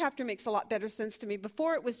this chapter makes a lot better sense to me.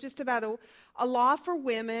 Before it was just about a law for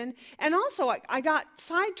women. And also I got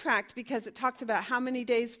sidetracked because it talked about how many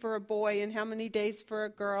days for a boy and how many days for a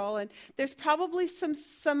girl. And there's probably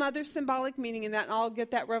some other symbolic meaning in that. And I'll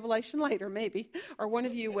get that revelation later, maybe. Or one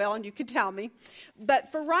of you will, and you can tell me.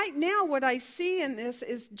 But for right now, what I see in this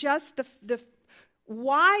is just the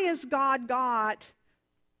why has God got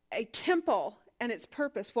a temple and its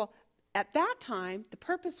purpose? Well, at that time, the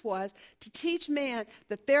purpose was to teach man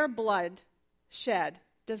that their blood shed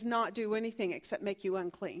does not do anything except make you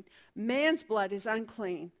unclean. Man's blood is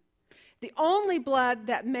unclean. The only blood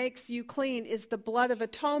that makes you clean is the blood of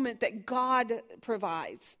atonement that God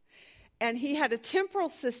provides. And he had a temporal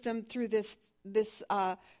system through this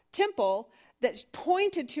temple that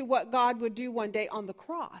pointed to what God would do one day on the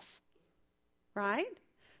cross. Right?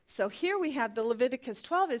 So here we have the Leviticus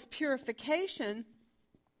 12 is purification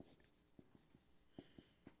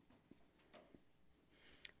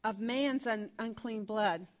of man's unclean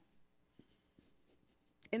blood.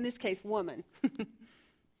 In this case, woman.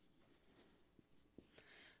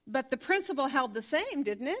 But the principle held the same,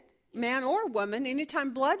 didn't it? Man or woman,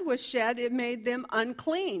 anytime blood was shed, it made them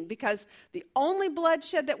unclean, because the only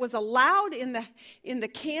bloodshed that was allowed in the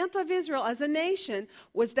camp of Israel as a nation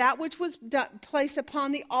was that which was placed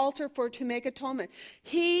upon the altar to make atonement.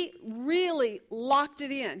 He really locked it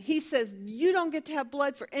in. He says, you don't get to have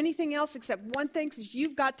blood for anything else except one thing, because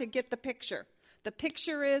you've got to get the picture. The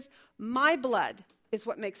picture is my blood is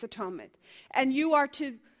what makes atonement. And you are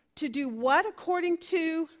to do what according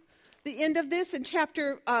to the end of this in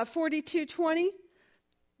chapter 42:20?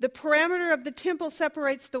 The parameter of the temple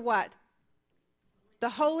separates the what? The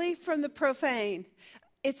holy from the profane.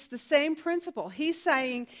 It's the same principle. He's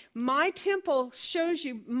saying, my temple shows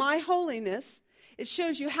you my holiness. It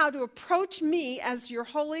shows you how to approach me as your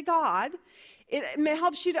holy God. It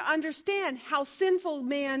helps you to understand how sinful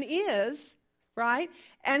man is, right?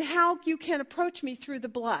 And how you can approach me through the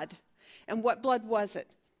blood. And what blood was it?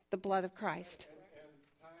 The blood of Christ.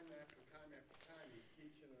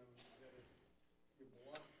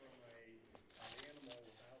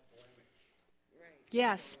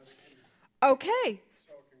 Yes. Okay.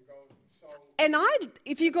 And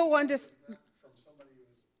if you go on to...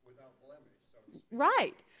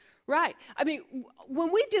 Right. I mean,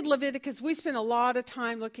 when we did Leviticus, we spent a lot of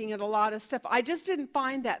time looking at a lot of stuff. I just didn't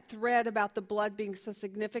find that thread about the blood being so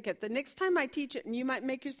significant. The next time I teach it, and you might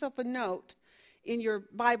make yourself a note in your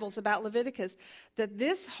Bibles about Leviticus, that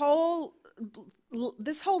this whole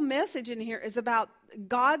message in here is about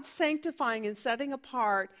God sanctifying and setting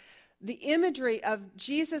apart the imagery of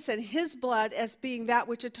Jesus and his blood as being that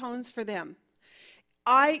which atones for them.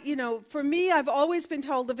 For me, I've always been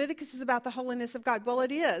told Leviticus is about the holiness of God. Well,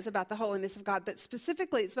 it is about the holiness of God, but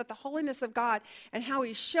specifically it's about the holiness of God and how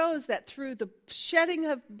he shows that through the shedding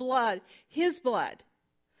of blood, his blood,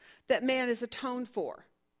 that man is atoned for.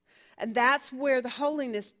 And that's where the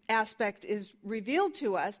holiness aspect is revealed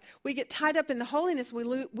to us. We get tied up in the holiness.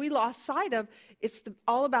 We lost sight of it's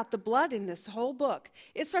all about the blood in this whole book.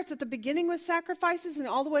 It starts at the beginning with sacrifices, and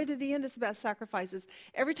all the way to the end it's about sacrifices.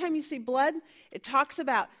 Every time you see blood, it talks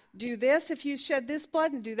about do this if you shed this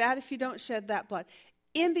blood and do that if you don't shed that blood.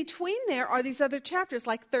 In between there are these other chapters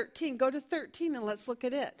like 13. Go to 13 and let's look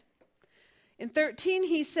at it. In 13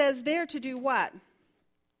 he says there to do what?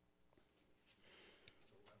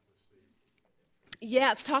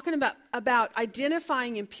 Yeah, it's talking about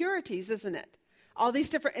identifying impurities, isn't it? All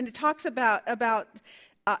these different, and it talks about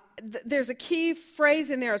there's a key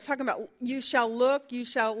phrase in there. It's talking about you shall look, you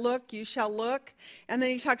shall look, you shall look. And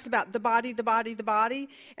then he talks about the body, the body, the body.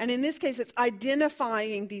 And in this case, it's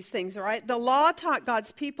identifying these things, all right? The law taught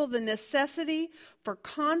God's people the necessity for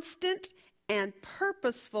constant and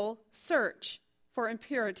purposeful search for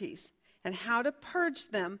impurities and how to purge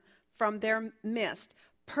them from their midst.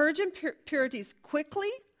 Purge impurities quickly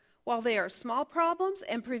while they are small problems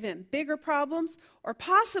and prevent bigger problems, or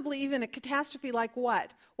possibly even a catastrophe like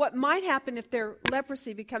what? What might happen if their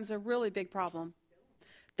leprosy becomes a really big problem?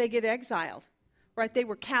 They get exiled, right? They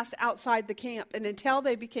were cast outside the camp, and until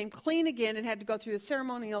they became clean again and had to go through a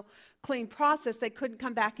ceremonial clean process, they couldn't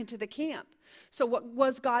come back into the camp. So what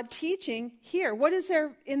was God teaching here? What is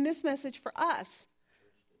there in this message for us?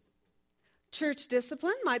 Church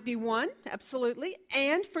discipline might be one, absolutely.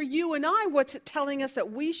 And for you and I, what's it telling us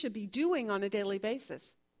that we should be doing on a daily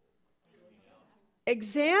basis?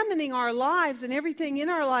 Examining our lives and everything in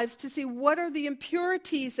our lives to see what are the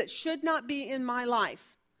impurities that should not be in my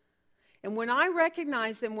life. And when I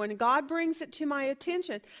recognize them, when God brings it to my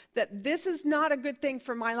attention that this is not a good thing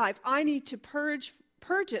for my life, I need to purge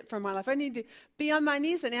purge it from my life. I need to be on my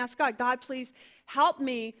knees and ask God, God, please help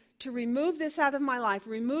me to remove this out of my life,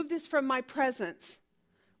 remove this from my presence,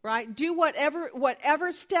 right? Do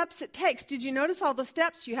whatever steps it takes. Did you notice all the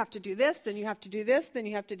steps? You have to do this, then you have to do this, then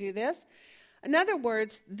you have to do this. In other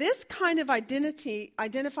words, this kind of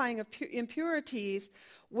identifying of impurities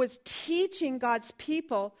was teaching God's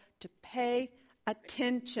people to pay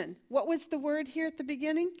attention. What was the word here at the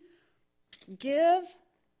beginning? Give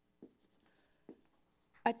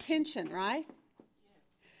attention, right?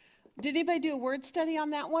 Did anybody do a word study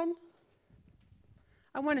on that one?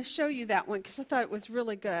 I want to show you that one because I thought it was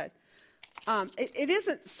really good. It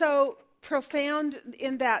isn't so profound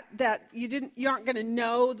in that you aren't going to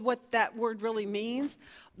know what that word really means,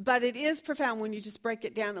 but it is profound when you just break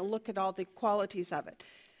it down and look at all the qualities of it.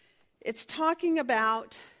 It's talking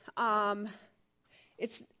about,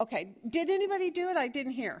 did anybody do it? I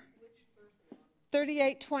didn't hear.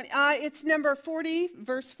 38:20. It's number 40,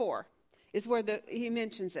 verse 4 is where he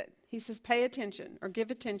mentions it. He says, pay attention or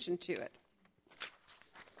give attention to it.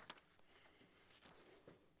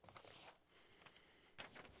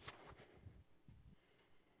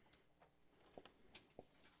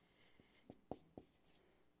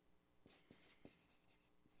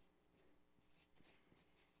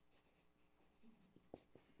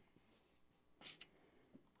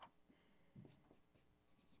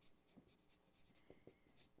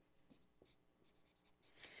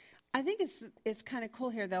 I think it's kind of cool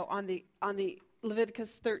here, though, on the Leviticus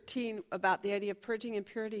 13 about the idea of purging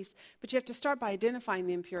impurities. But you have to start by identifying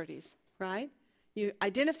the impurities, right? You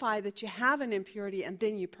identify that you have an impurity, and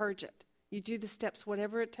then you purge it. You do the steps,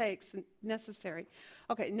 whatever it takes, necessary.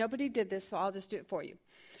 Okay, nobody did this, so I'll just do it for you.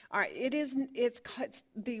 All right, it's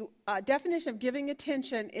the definition of giving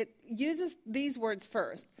attention. It uses these words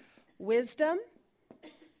first: wisdom,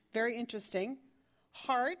 very interesting,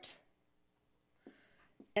 heart,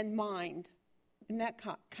 and mind. And that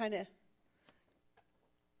kind of,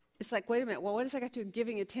 it's like, wait a minute, well, what does that got to do with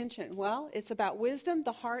giving attention? Well, it's about wisdom,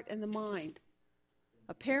 the heart, and the mind,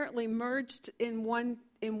 apparently merged in one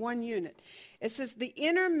unit. It says the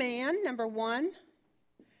inner man, number one,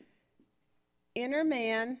 inner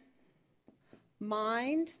man,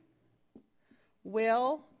 mind,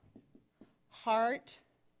 will, heart,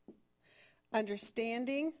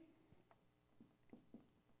 understanding,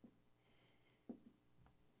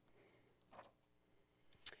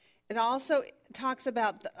 it also talks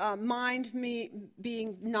about mind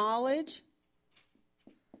being knowledge,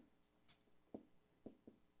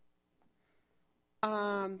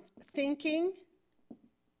 thinking,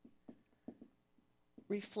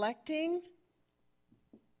 reflecting,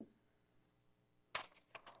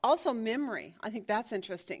 also memory. I think that's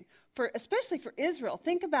interesting, especially for Israel.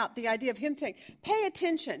 Think about the idea of him saying, pay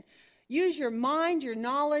attention. Use your mind, your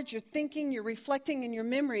knowledge, your thinking, your reflecting, and your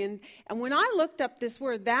memory. And when I looked up this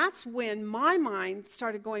word, that's when my mind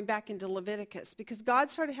started going back into Leviticus, because God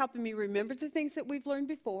started helping me remember the things that we've learned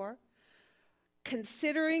before,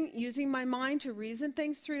 considering, using my mind to reason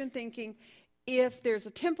things through and thinking, if there's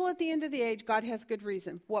a temple at the end of the age, God has good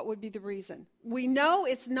reason. What would be the reason? We know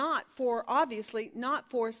it's obviously not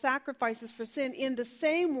for sacrifices for sin in the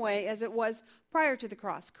same way as it was prior to the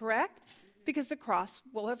cross, correct? Because the cross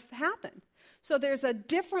will have happened. So there's a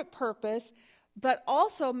different purpose, but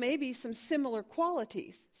also maybe some similar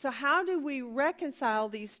qualities. So how do we reconcile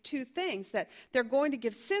these two things? That they're going to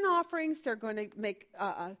give sin offerings, they're going to make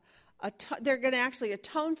they're going to actually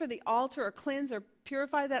atone for the altar or cleanse or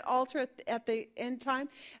purify that altar at the end time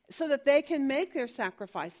so that they can make their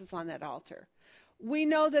sacrifices on that altar. We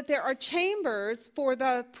know that there are chambers for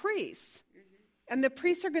the priests. And the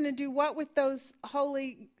priests are going to do what with those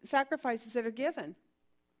holy sacrifices that are given?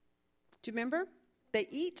 Do you remember? They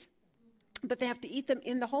eat, but they have to eat them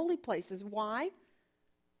in the holy places. Why?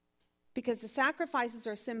 Because the sacrifices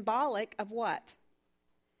are symbolic of what?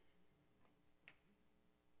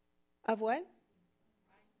 Of what?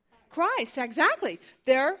 Christ, exactly.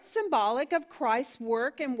 They're symbolic of Christ's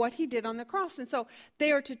work and what he did on the cross. And so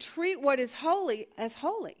they are to treat what is holy as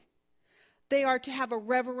holy. They are to have a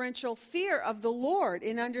reverential fear of the Lord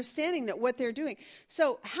in understanding that what they're doing.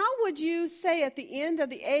 So how would you say at the end of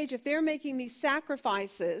the age, if they're making these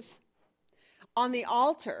sacrifices on the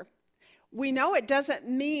altar, we know it doesn't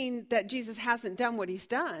mean that Jesus hasn't done what he's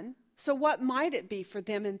done. So what might it be for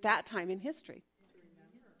them in that time in history?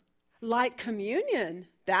 Like communion.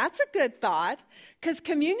 That's a good thought. Because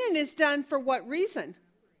communion is done for what reason?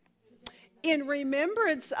 In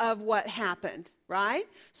remembrance of what happened, right?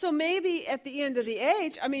 So maybe at the end of the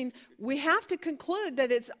age, we have to conclude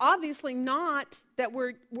that it's obviously not that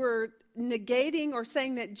we're negating or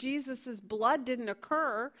saying that Jesus' blood didn't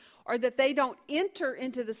occur or that they don't enter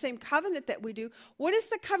into the same covenant that we do. What is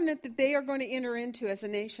the covenant that they are going to enter into as a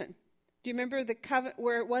nation? Do you remember the covenant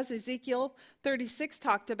where it was? Ezekiel 36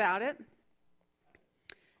 talked about it.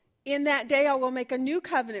 In that day I will make a new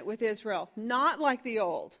covenant with Israel, not like the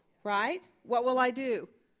old, right? What will I do?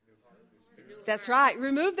 That's right.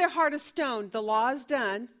 Remove their heart of stone. The law is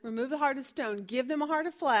done. Remove the heart of stone. Give them a heart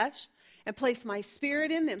of flesh and place my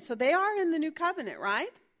spirit in them. So they are in the new covenant,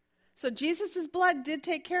 right? So Jesus' blood did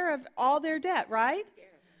take care of all their debt, right? Yes.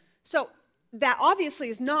 So that obviously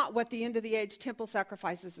is not what the end of the age temple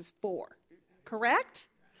sacrifices is for. Correct?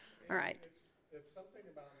 All right. It's something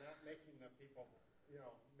about not making the people,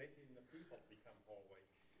 making the people become holy.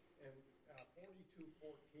 And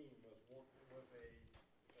 42:14 was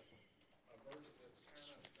a verse that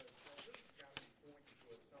kind of says, well, this has got to be pointing to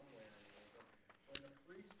it somewhere. When the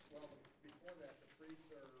priests, before that, the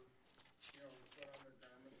priests are, put on their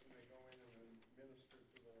garments and they go in and minister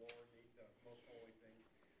to the Lord and eat the most holy things.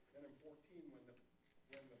 Then in 14,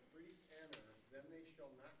 when the priests enter, then they shall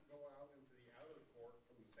not go out into the outer court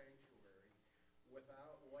from the sanctuary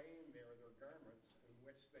without laying there their garments in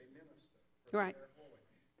which they minister. For right. They're holy.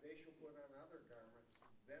 They shall put on other garments,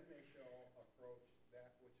 then they shall approach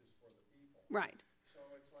that which is for the people. Right. So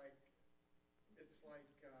it's like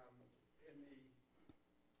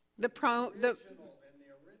in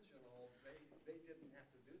the original, they didn't have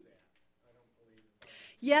to do that. I don't believe.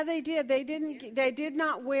 Yeah, they did. They did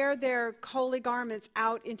not wear their holy garments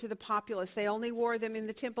out into the populace. They only wore them in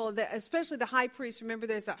the temple. Especially the high priest. Remember,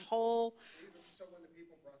 there's that whole. So when the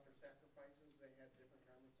people brought their sacrifices, they had different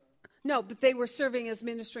garments on? No, but they were serving as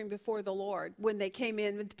ministering before the Lord when they came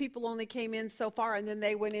in. The people only came in so far, and then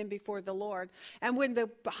they went in before the Lord. And when the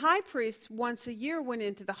high priest once a year went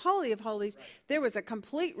into the Holy of Holies, there was a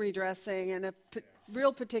complete redressing and a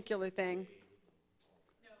real particular thing.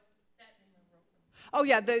 Oh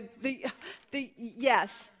yeah, the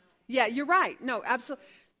yes, yeah, you're right. No, absolutely.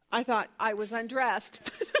 I thought I was undressed.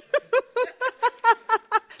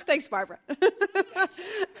 Thanks, Barbara.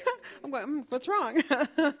 I'm going, what's wrong?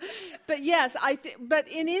 But yes, but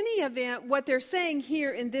in any event, what they're saying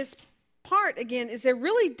here in this part again is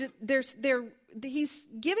he's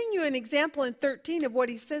giving you an example in 13 of what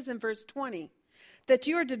he says in verse 20, that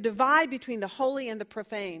you are to divide between the holy and the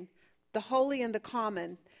profane, the holy and the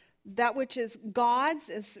common. That which is God's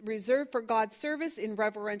is reserved for God's service in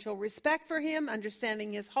reverential respect for him,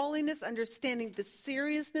 understanding his holiness, understanding the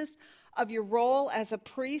seriousness of your role as a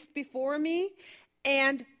priest before me,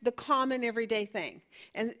 and the common everyday thing.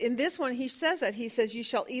 And in this one, he says that. He says, you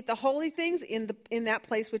shall eat the holy things in that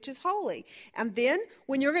place which is holy. And then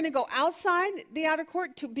when you're going to go outside the outer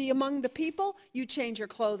court to be among the people, you change your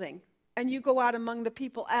clothing. And you go out among the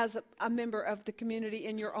people as a member of the community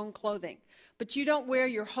in your own clothing. But you don't wear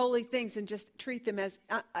your holy things and just treat them as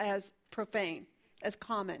profane, as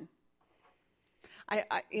common. I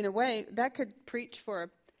in a way, that could preach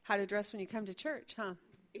for how to dress when you come to church, huh?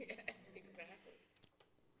 Yeah, exactly.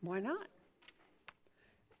 Why not?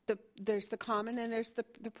 There's the common and there's the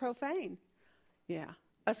profane. Yeah.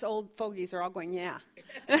 Us old fogies are all going, yeah.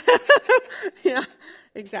 Yeah,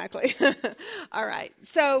 exactly. All right.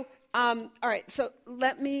 So,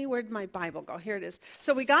 where'd my Bible go? Here it is.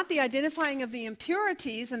 So we got the identifying of the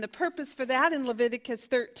impurities, and the purpose for that in Leviticus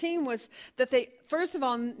 13 was that they, first of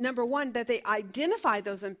all, number one, that they identify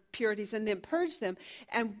those impurities and then purge them.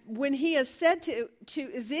 And when he has said to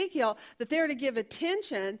Ezekiel that they're to give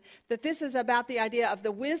attention, that this is about the idea of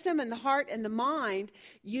the wisdom and the heart and the mind,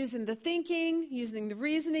 using the thinking, using the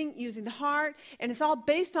reasoning, using the heart, and it's all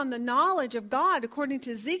based on the knowledge of God. According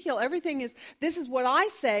to Ezekiel, everything is, this is what I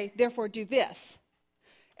say, therefore do this.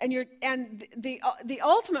 And the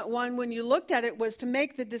ultimate one, when you looked at it, was to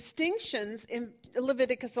make the distinctions in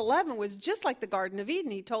Leviticus 11 was just like the Garden of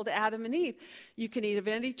Eden. He told Adam and Eve, you can eat of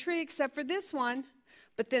any tree except for this one.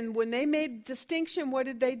 But then when they made distinction, what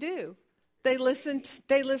did they do? They listened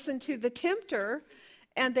to the tempter,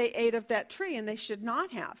 and they ate of that tree, and they should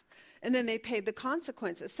not have. And then they paid the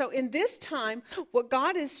consequences. So in this time, what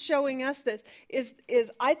God is showing us that is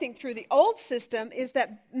I think through the old system, is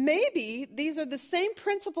that maybe these are the same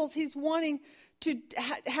principles he's wanting to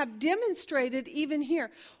have demonstrated even here.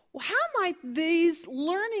 Well, how might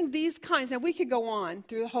learning these kinds, now we could go on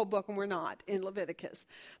through the whole book, and we're not in Leviticus,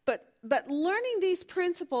 but learning these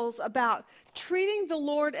principles about treating the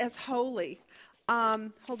Lord as holy,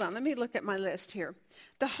 Hold on, let me look at my list here.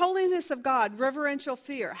 The holiness of God, reverential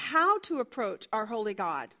fear, how to approach our holy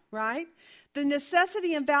God, right? The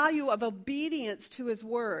necessity and value of obedience to his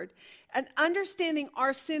word, and understanding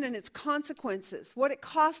our sin and its consequences, what it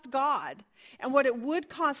cost God, and what it would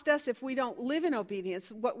cost us if we don't live in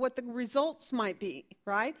obedience, what the results might be,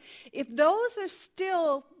 right? If those are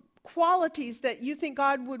still qualities that you think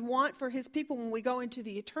God would want for his people when we go into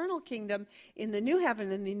the eternal kingdom in the new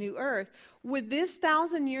heaven and the new earth, would this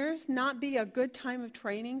 1,000 years not be a good time of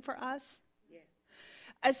training for us? Yeah.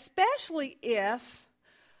 Especially if,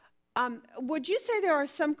 would you say there are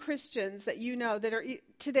some Christians that you know that are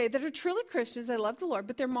today that are truly Christians, they love the Lord,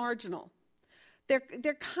 but they're marginal.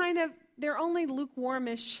 They're only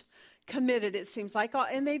lukewarmish committed, it seems like,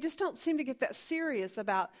 and they just don't seem to get that serious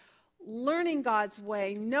about learning God's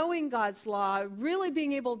way, knowing God's law, really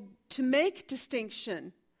being able to make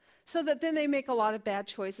distinction, so that then they make a lot of bad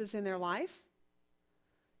choices in their life.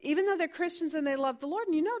 Even though they're Christians and they love the Lord,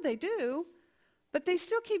 and you know they do, but they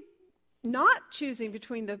still keep not choosing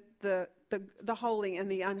between the holy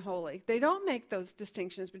and the unholy. They don't make those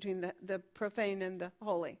distinctions between the profane and the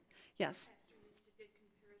holy. Yes? Pastor used a good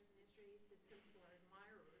comparison yesterday. He said some people are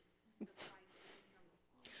admirers of Christ and some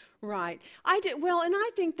are. Right. I did well, and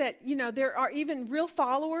I think that, there are even real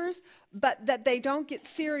followers, but that they don't get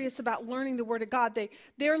serious about learning the Word of God.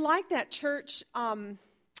 They're like that church.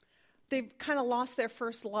 They've kind of lost their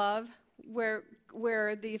first love, where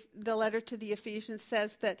the letter to the Ephesians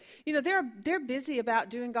says that they're busy about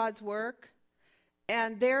doing God's work,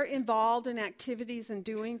 and they're involved in activities and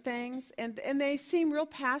doing things, and they seem real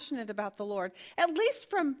passionate about the Lord, at least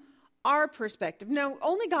from our perspective. No,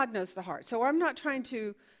 only God knows the heart. So I'm not trying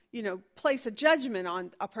to place a judgment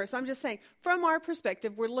on a person. I'm just saying, from our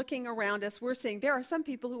perspective, we're looking around us, we're seeing there are some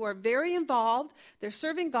people who are very involved, they're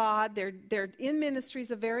serving God, they're in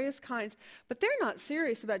ministries of various kinds, but they're not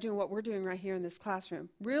serious about doing what we're doing right here in this classroom,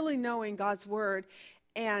 really knowing God's word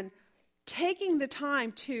and taking the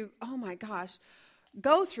time to, oh my gosh,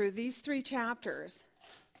 go through these 3 chapters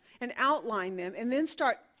and outline them, and then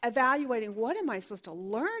start evaluating, what am I supposed to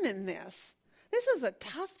learn in this? This is a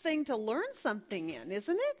tough thing to learn something in,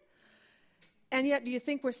 isn't it? And yet, do you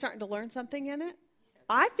think we're starting to learn something in it?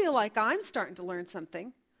 I feel like I'm starting to learn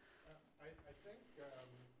something. I think,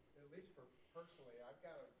 at least for personally, I've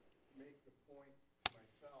got to make the point to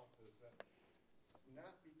myself is that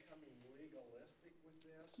not becoming legalistic with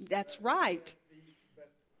this. That's right. But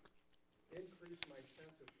increase my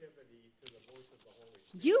sensitivity to the voice of the Holy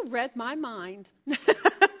Spirit. You read my mind. It's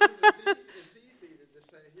easy to just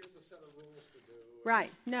say, here's a set of rules to do.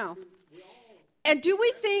 Right, no. And do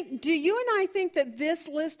you and I think that this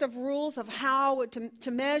list of rules of how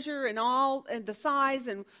to measure and the size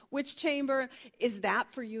and which chamber, is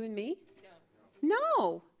that for you and me?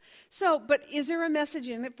 No. So, but is there a message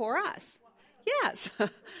in it for us? Yes. The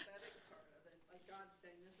prophetic part of it, like God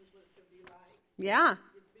saying, this is what it's going to be like. Yeah.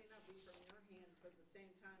 It may not be from your hands, but at the same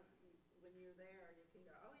time, when you're there, you can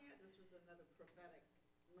go, oh yeah, this was another prophetic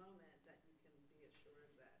moment that you can be assured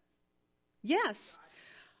that Yes. God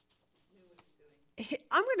knew what he's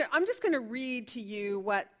doing. I'm just going to read to you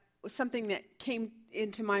something that came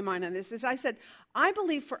into my mind on this. Is I said, I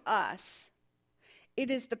believe for us, it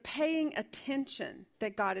is the paying attention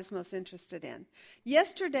that God is most interested in.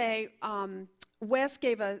 Yesterday, Wes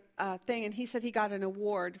gave a thing, and he said he got an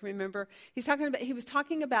award. Remember, he was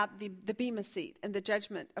talking about the bema seat and the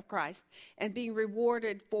judgment of Christ, and being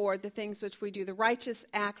rewarded for the things which we do, the righteous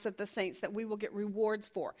acts of the saints that we will get rewards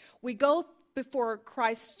for. We go before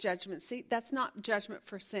Christ's judgment seat. That's not judgment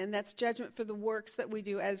for sin. That's judgment for the works that we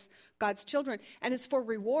do as God's children, and it's for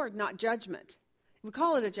reward, not judgment. We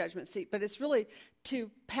call it a judgment seat, but it's really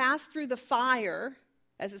to pass through the fire,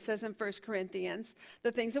 as it says in 1 Corinthians,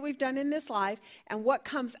 the things that we've done in this life, and what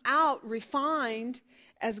comes out refined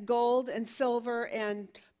as gold and silver and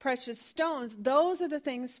precious stones, those are the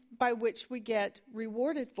things by which we get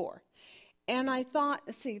rewarded for. And I thought,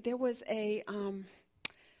 there was a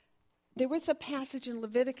passage in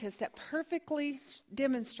Leviticus that perfectly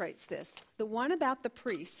demonstrates this. The one about the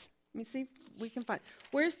priests. Let me see if we can find.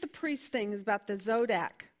 Where's the priest thing about the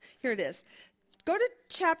Zodiac? Here it is. Go to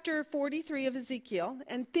chapter 43 of Ezekiel,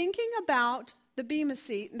 and thinking about the bema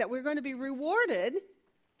seat, that we're going to be rewarded,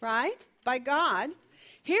 right, by God.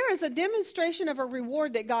 Here is a demonstration of a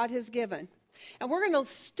reward that God has given. And we're going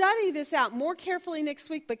to study this out more carefully next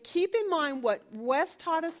week, but keep in mind what Wes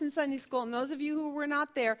taught us in Sunday school, and those of you who were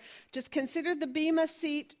not there, just consider the bema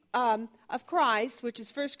seat of Christ, which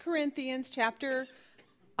is 1 Corinthians chapter,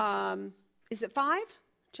 is it 5?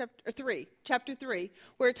 chapter 3,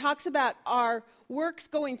 where it talks about our works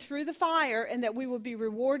going through the fire and that we will be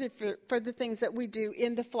rewarded for the things that we do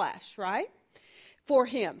in the flesh, right? For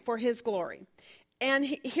him, for his glory. And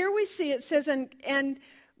here we see it says, and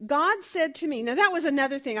God said to me, now that was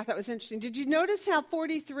another thing I thought was interesting. Did you notice how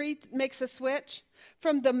 43 makes a switch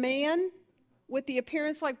from the man with the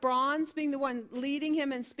appearance like bronze being the one leading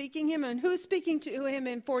him and speaking him? And who's speaking to him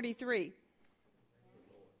in 43?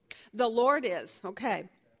 The Lord is. Okay.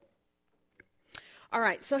 All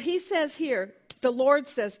right. So he says here, the Lord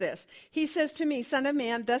says this. He says to me, Son of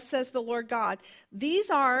man, thus says the Lord God, these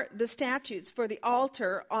are the statutes for the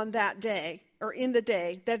altar on that day, or in the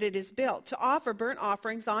day that it is built, to offer burnt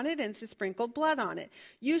offerings on it and to sprinkle blood on it.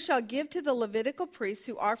 You shall give to the Levitical priests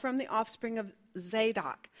who are from the offspring of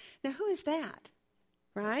Zadok. Now, who is that?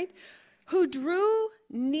 Right? Who drew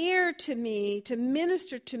near to me to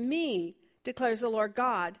minister to me, declares the Lord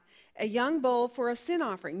God, a young bull for a sin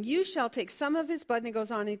offering. You shall take some of his blood, and he goes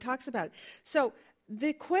on and he talks about it. So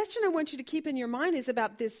the question I want you to keep in your mind is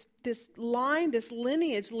about this line, this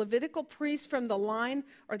lineage, Levitical priest from the line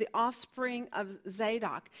or the offspring of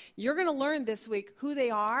Zadok. You're going to learn this week who they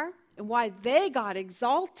are and why they got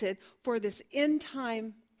exalted for this end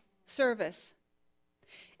time service.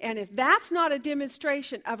 And if that's not a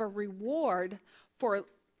demonstration of a reward for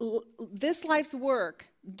this life's work,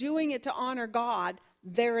 doing it to honor God,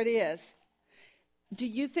 there it is. Do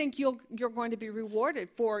you think you're going to be rewarded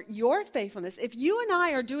for your faithfulness? If you and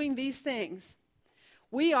I are doing these things,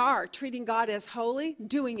 we are treating God as holy,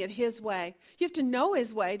 doing it his way. You have to know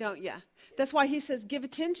his way, don't you? That's why he says give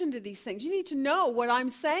attention to these things. You need to know what I'm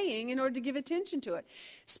saying in order to give attention to it.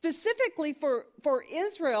 Specifically for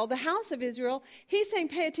Israel, the house of Israel, he's saying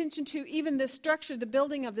pay attention to even the structure, the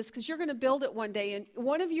building of this, because you're going to build it one day, and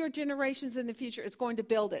one of your generations in the future is going to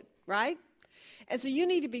build it, right? And so you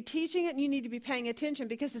need to be teaching it, and you need to be paying attention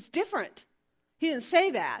because it's different. He didn't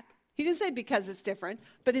say that. He didn't say because it's different.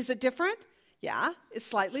 But is it different? Yeah, it's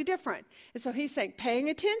slightly different. And so he's saying paying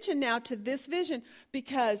attention now to this vision,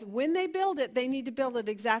 because when they build it, they need to build it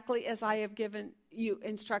exactly as I have given you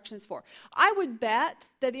instructions for. I would bet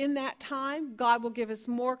that in that time, God will give us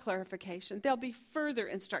more clarification. There'll be further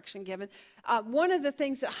instruction given. One of the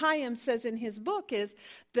things that Chaim says in his book is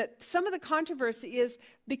that some of the controversy is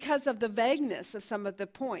because of the vagueness of some of the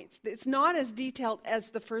points. It's not as detailed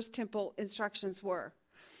as the first temple instructions were.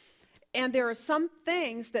 And there are some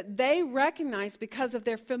things that they recognize because of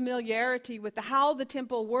their familiarity with how the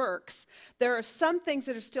temple works. There are some things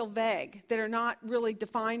that are still vague, that are not really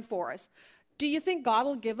defined for us. Do you think God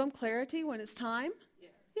will give them clarity when it's time?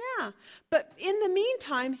 Yeah. But in the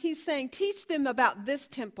meantime, he's saying, teach them about this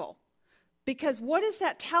temple. Because what is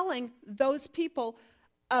that telling those people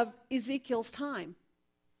of Ezekiel's time?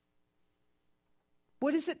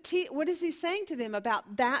 What is he saying to them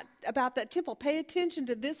about that temple? Pay attention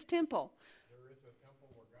to this temple. There is a temple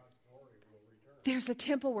where God's glory will return. There's a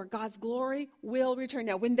temple where God's glory will return.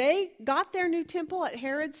 Now, when they got their new temple at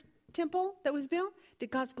Herod's temple that was built, did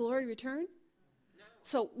God's glory return? No.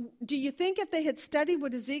 So do you think if they had studied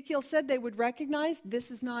what Ezekiel said, they would recognize this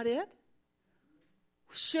is not it?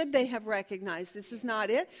 Should they have recognized this is not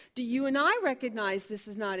it? Do you and I recognize this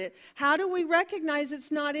is not it? How do we recognize it's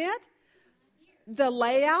not it? The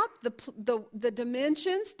layout, the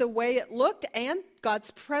dimensions, the way it looked, and God's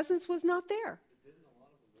presence was not there. Didn't a lot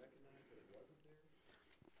of them recognize that it wasn't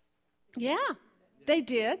there? Yeah, they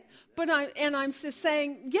did. But I'm just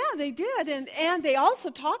saying, yeah, they did. And they also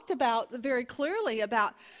talked about very clearly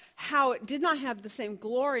about how it did not have the same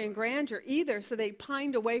glory and grandeur either, so they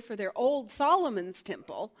pined away for their old Solomon's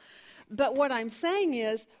temple. But what I'm saying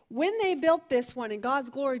is, when they built this one and God's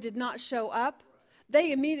glory did not show up,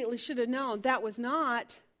 they immediately should have known that was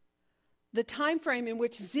not the time frame in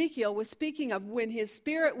which Ezekiel was speaking of, when his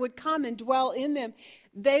spirit would come and dwell in them.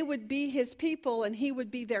 They would be his people and he would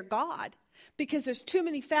be their God, because there's too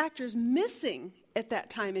many factors missing at that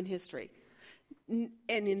time in history. And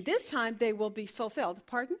in this time, they will be fulfilled.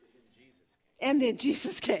 Pardon? And then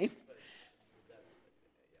Jesus came.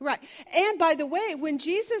 Right. And by the way, when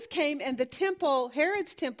Jesus came and the temple,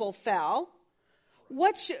 Herod's temple, fell,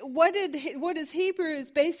 what does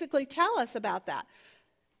Hebrews basically tell us about that?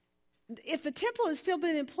 If the temple had still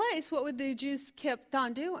been in place, what would the Jews kept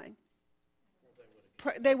on doing?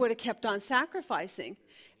 They would have kept on sacrificing.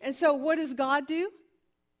 And so what does God do?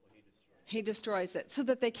 He destroys it so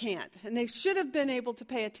that they can't. And they should have been able to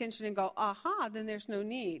pay attention and go, aha, then there's no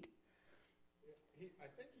need. I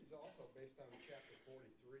think he's also, based on chapter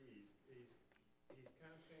 43, he's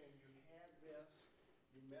kind of saying you had this,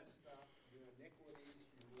 you messed up, your iniquities,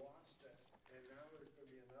 you lost it, and now there's going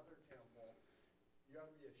to be another temple. You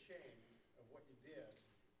ought to be ashamed of what you did,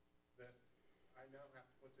 now have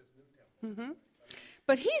to put this new temple in place.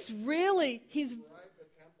 But he's Describe the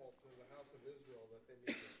temple to the house of Israel that they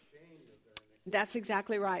may be ashamed of their iniquities. That's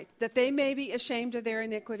exactly right. That they may be ashamed of their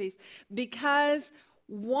iniquities. Because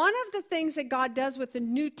one of the things that God does with the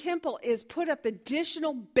new temple is put up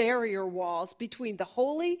additional barrier walls between the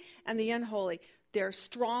holy and the unholy. They're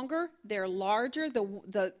stronger, they're larger,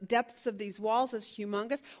 the depths of these walls is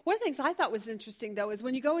humongous. One of the things I thought was interesting, though, is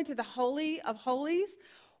when you go into the Holy of Holies,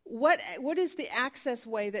 what is the access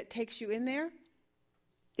way that takes you in there?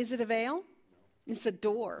 Is it a veil? It's a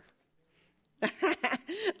door.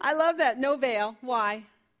 I love that. No veil. Why?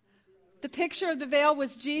 The picture of the veil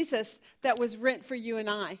was Jesus that was rent for you and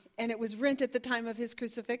I, and it was rent at the time of his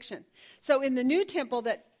crucifixion. So in the new temple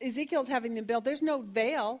that Ezekiel's having them build, there's no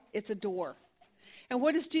veil, it's a door. And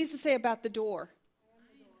what does Jesus say about the door?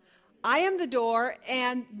 I am the door,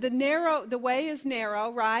 and the way is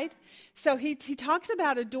narrow, right? So he talks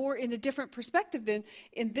about a door in a different perspective than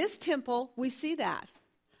in this temple. We see that,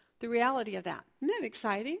 the reality of that. Isn't that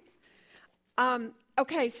exciting?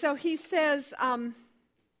 Okay, so he says,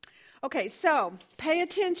 so pay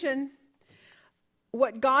attention.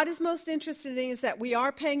 What God is most interested in is that we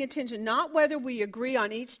are paying attention, not whether we agree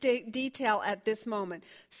on each detail at this moment.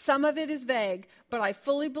 Some of it is vague, but I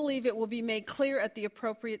fully believe it will be made clear at the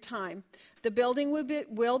appropriate time. The building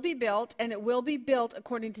will be built, and it will be built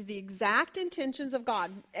according to the exact intentions of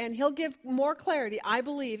God. And he'll give more clarity, I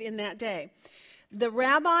believe, in that day. The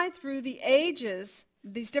rabbi through the ages,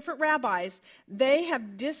 these different rabbis, they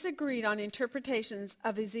have disagreed on interpretations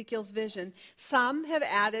of Ezekiel's vision. Some have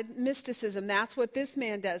added mysticism. That's what this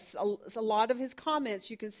man does. A lot of his comments,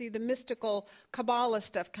 you can see the mystical Kabbalah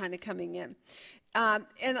stuff kind of coming in. I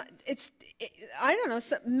don't know,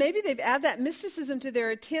 maybe they've added that mysticism to their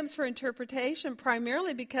attempts for interpretation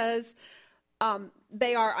primarily because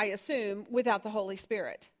they are, I assume, without the Holy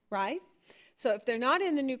Spirit, right? So if they're not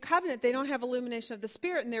in the new covenant, they don't have illumination of the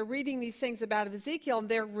Spirit, and they're reading these things about Ezekiel, and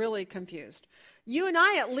they're really confused. You and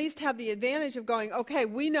I at least have the advantage of going, okay,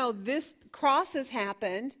 we know this cross has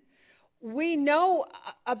happened. We know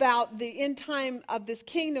about the end time of this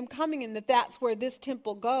kingdom coming and that that's where this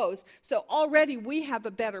temple goes. So already we have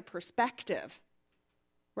a better perspective,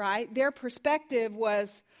 right? Their perspective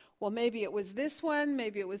was, well, maybe it was this one,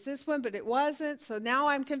 but it wasn't. So now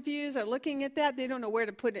I'm confused. They're looking at that. They don't know where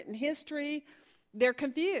to put it in history. They're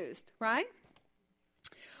confused, right?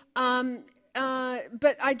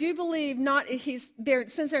 But I do believe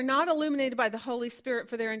since they're not illuminated by the Holy Spirit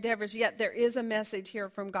for their endeavors, yet there is a message here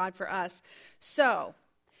from God for us. So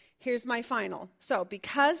here's my final. So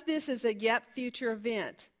because this is a yet future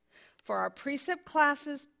event for our precept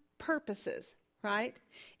classes purposes, right?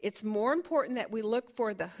 It's more important that we look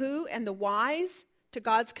for the who and the whys to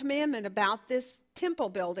God's commandment about this temple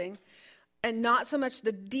building and not so much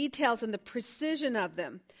the details and the precision of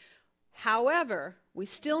them. However, we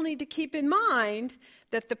still need to keep in mind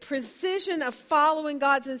that the precision of following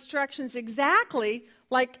God's instructions exactly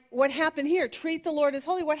like what happened here, treat the Lord as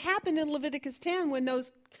holy. What happened in Leviticus 10 when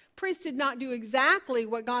those priests did not do exactly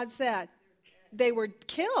what God said? They were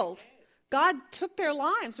killed. God took their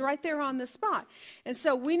lives right there on the spot. And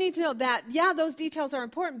so we need to know that, yeah, those details are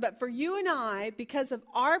important, but for you and I, because of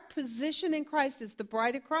our position in Christ as the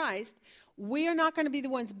bride of Christ, we are not going to be the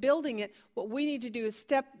ones building it. What we need to do is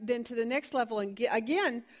step then to the next level and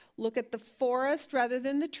again, look at the forest rather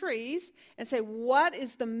than the trees and say, what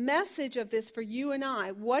is the message of this for you and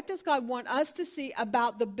I? What does God want us to see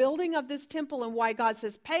about the building of this temple and why God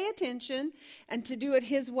says pay attention and to do it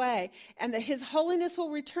his way and that his holiness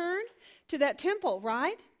will return to that temple,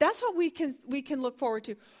 right? That's what we can look forward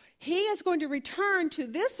to. He is going to return to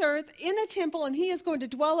this earth in a temple and he is going to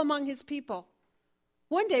dwell among his people.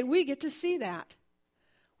 One day we get to see that.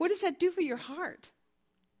 What does that do for your heart?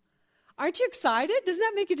 Aren't you excited? Doesn't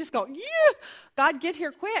that make you just go, yeah, God, get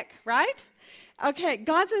here quick, right? Okay,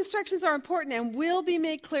 God's instructions are important and will be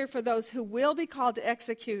made clear for those who will be called to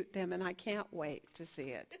execute them, and I can't wait to see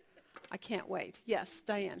it. I can't wait. Yes,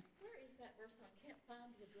 Diane. Where is that verse? I can't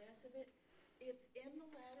find the address of it. It's in the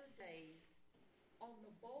latter days. On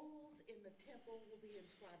the bowls in the temple will be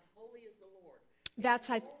inscribed, "Holy is the Lord."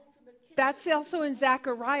 That's also in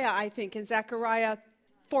Zechariah, I think, in Zechariah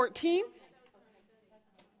 14.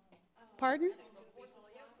 Pardon?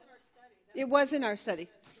 It was in our study.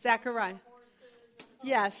 Zechariah.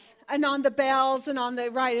 Yes, and on the bells and on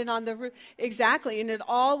the right and on the roof. Exactly, and it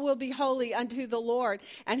all will be holy unto the Lord.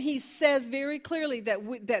 And he says very clearly that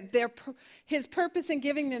his purpose in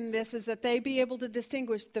giving them this is that they be able to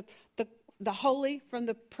distinguish the holy from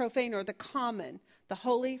the profane or the common. The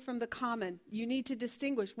holy from the common. You need to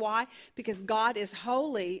distinguish. Why? Because God is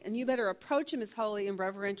holy, and you better approach him as holy in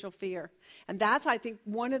reverential fear. And that's, I think,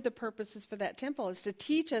 one of the purposes for that temple is to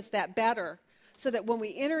teach us that better so that when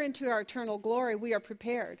we enter into our eternal glory, we are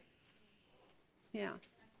prepared. Yeah.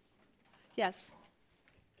 Yes.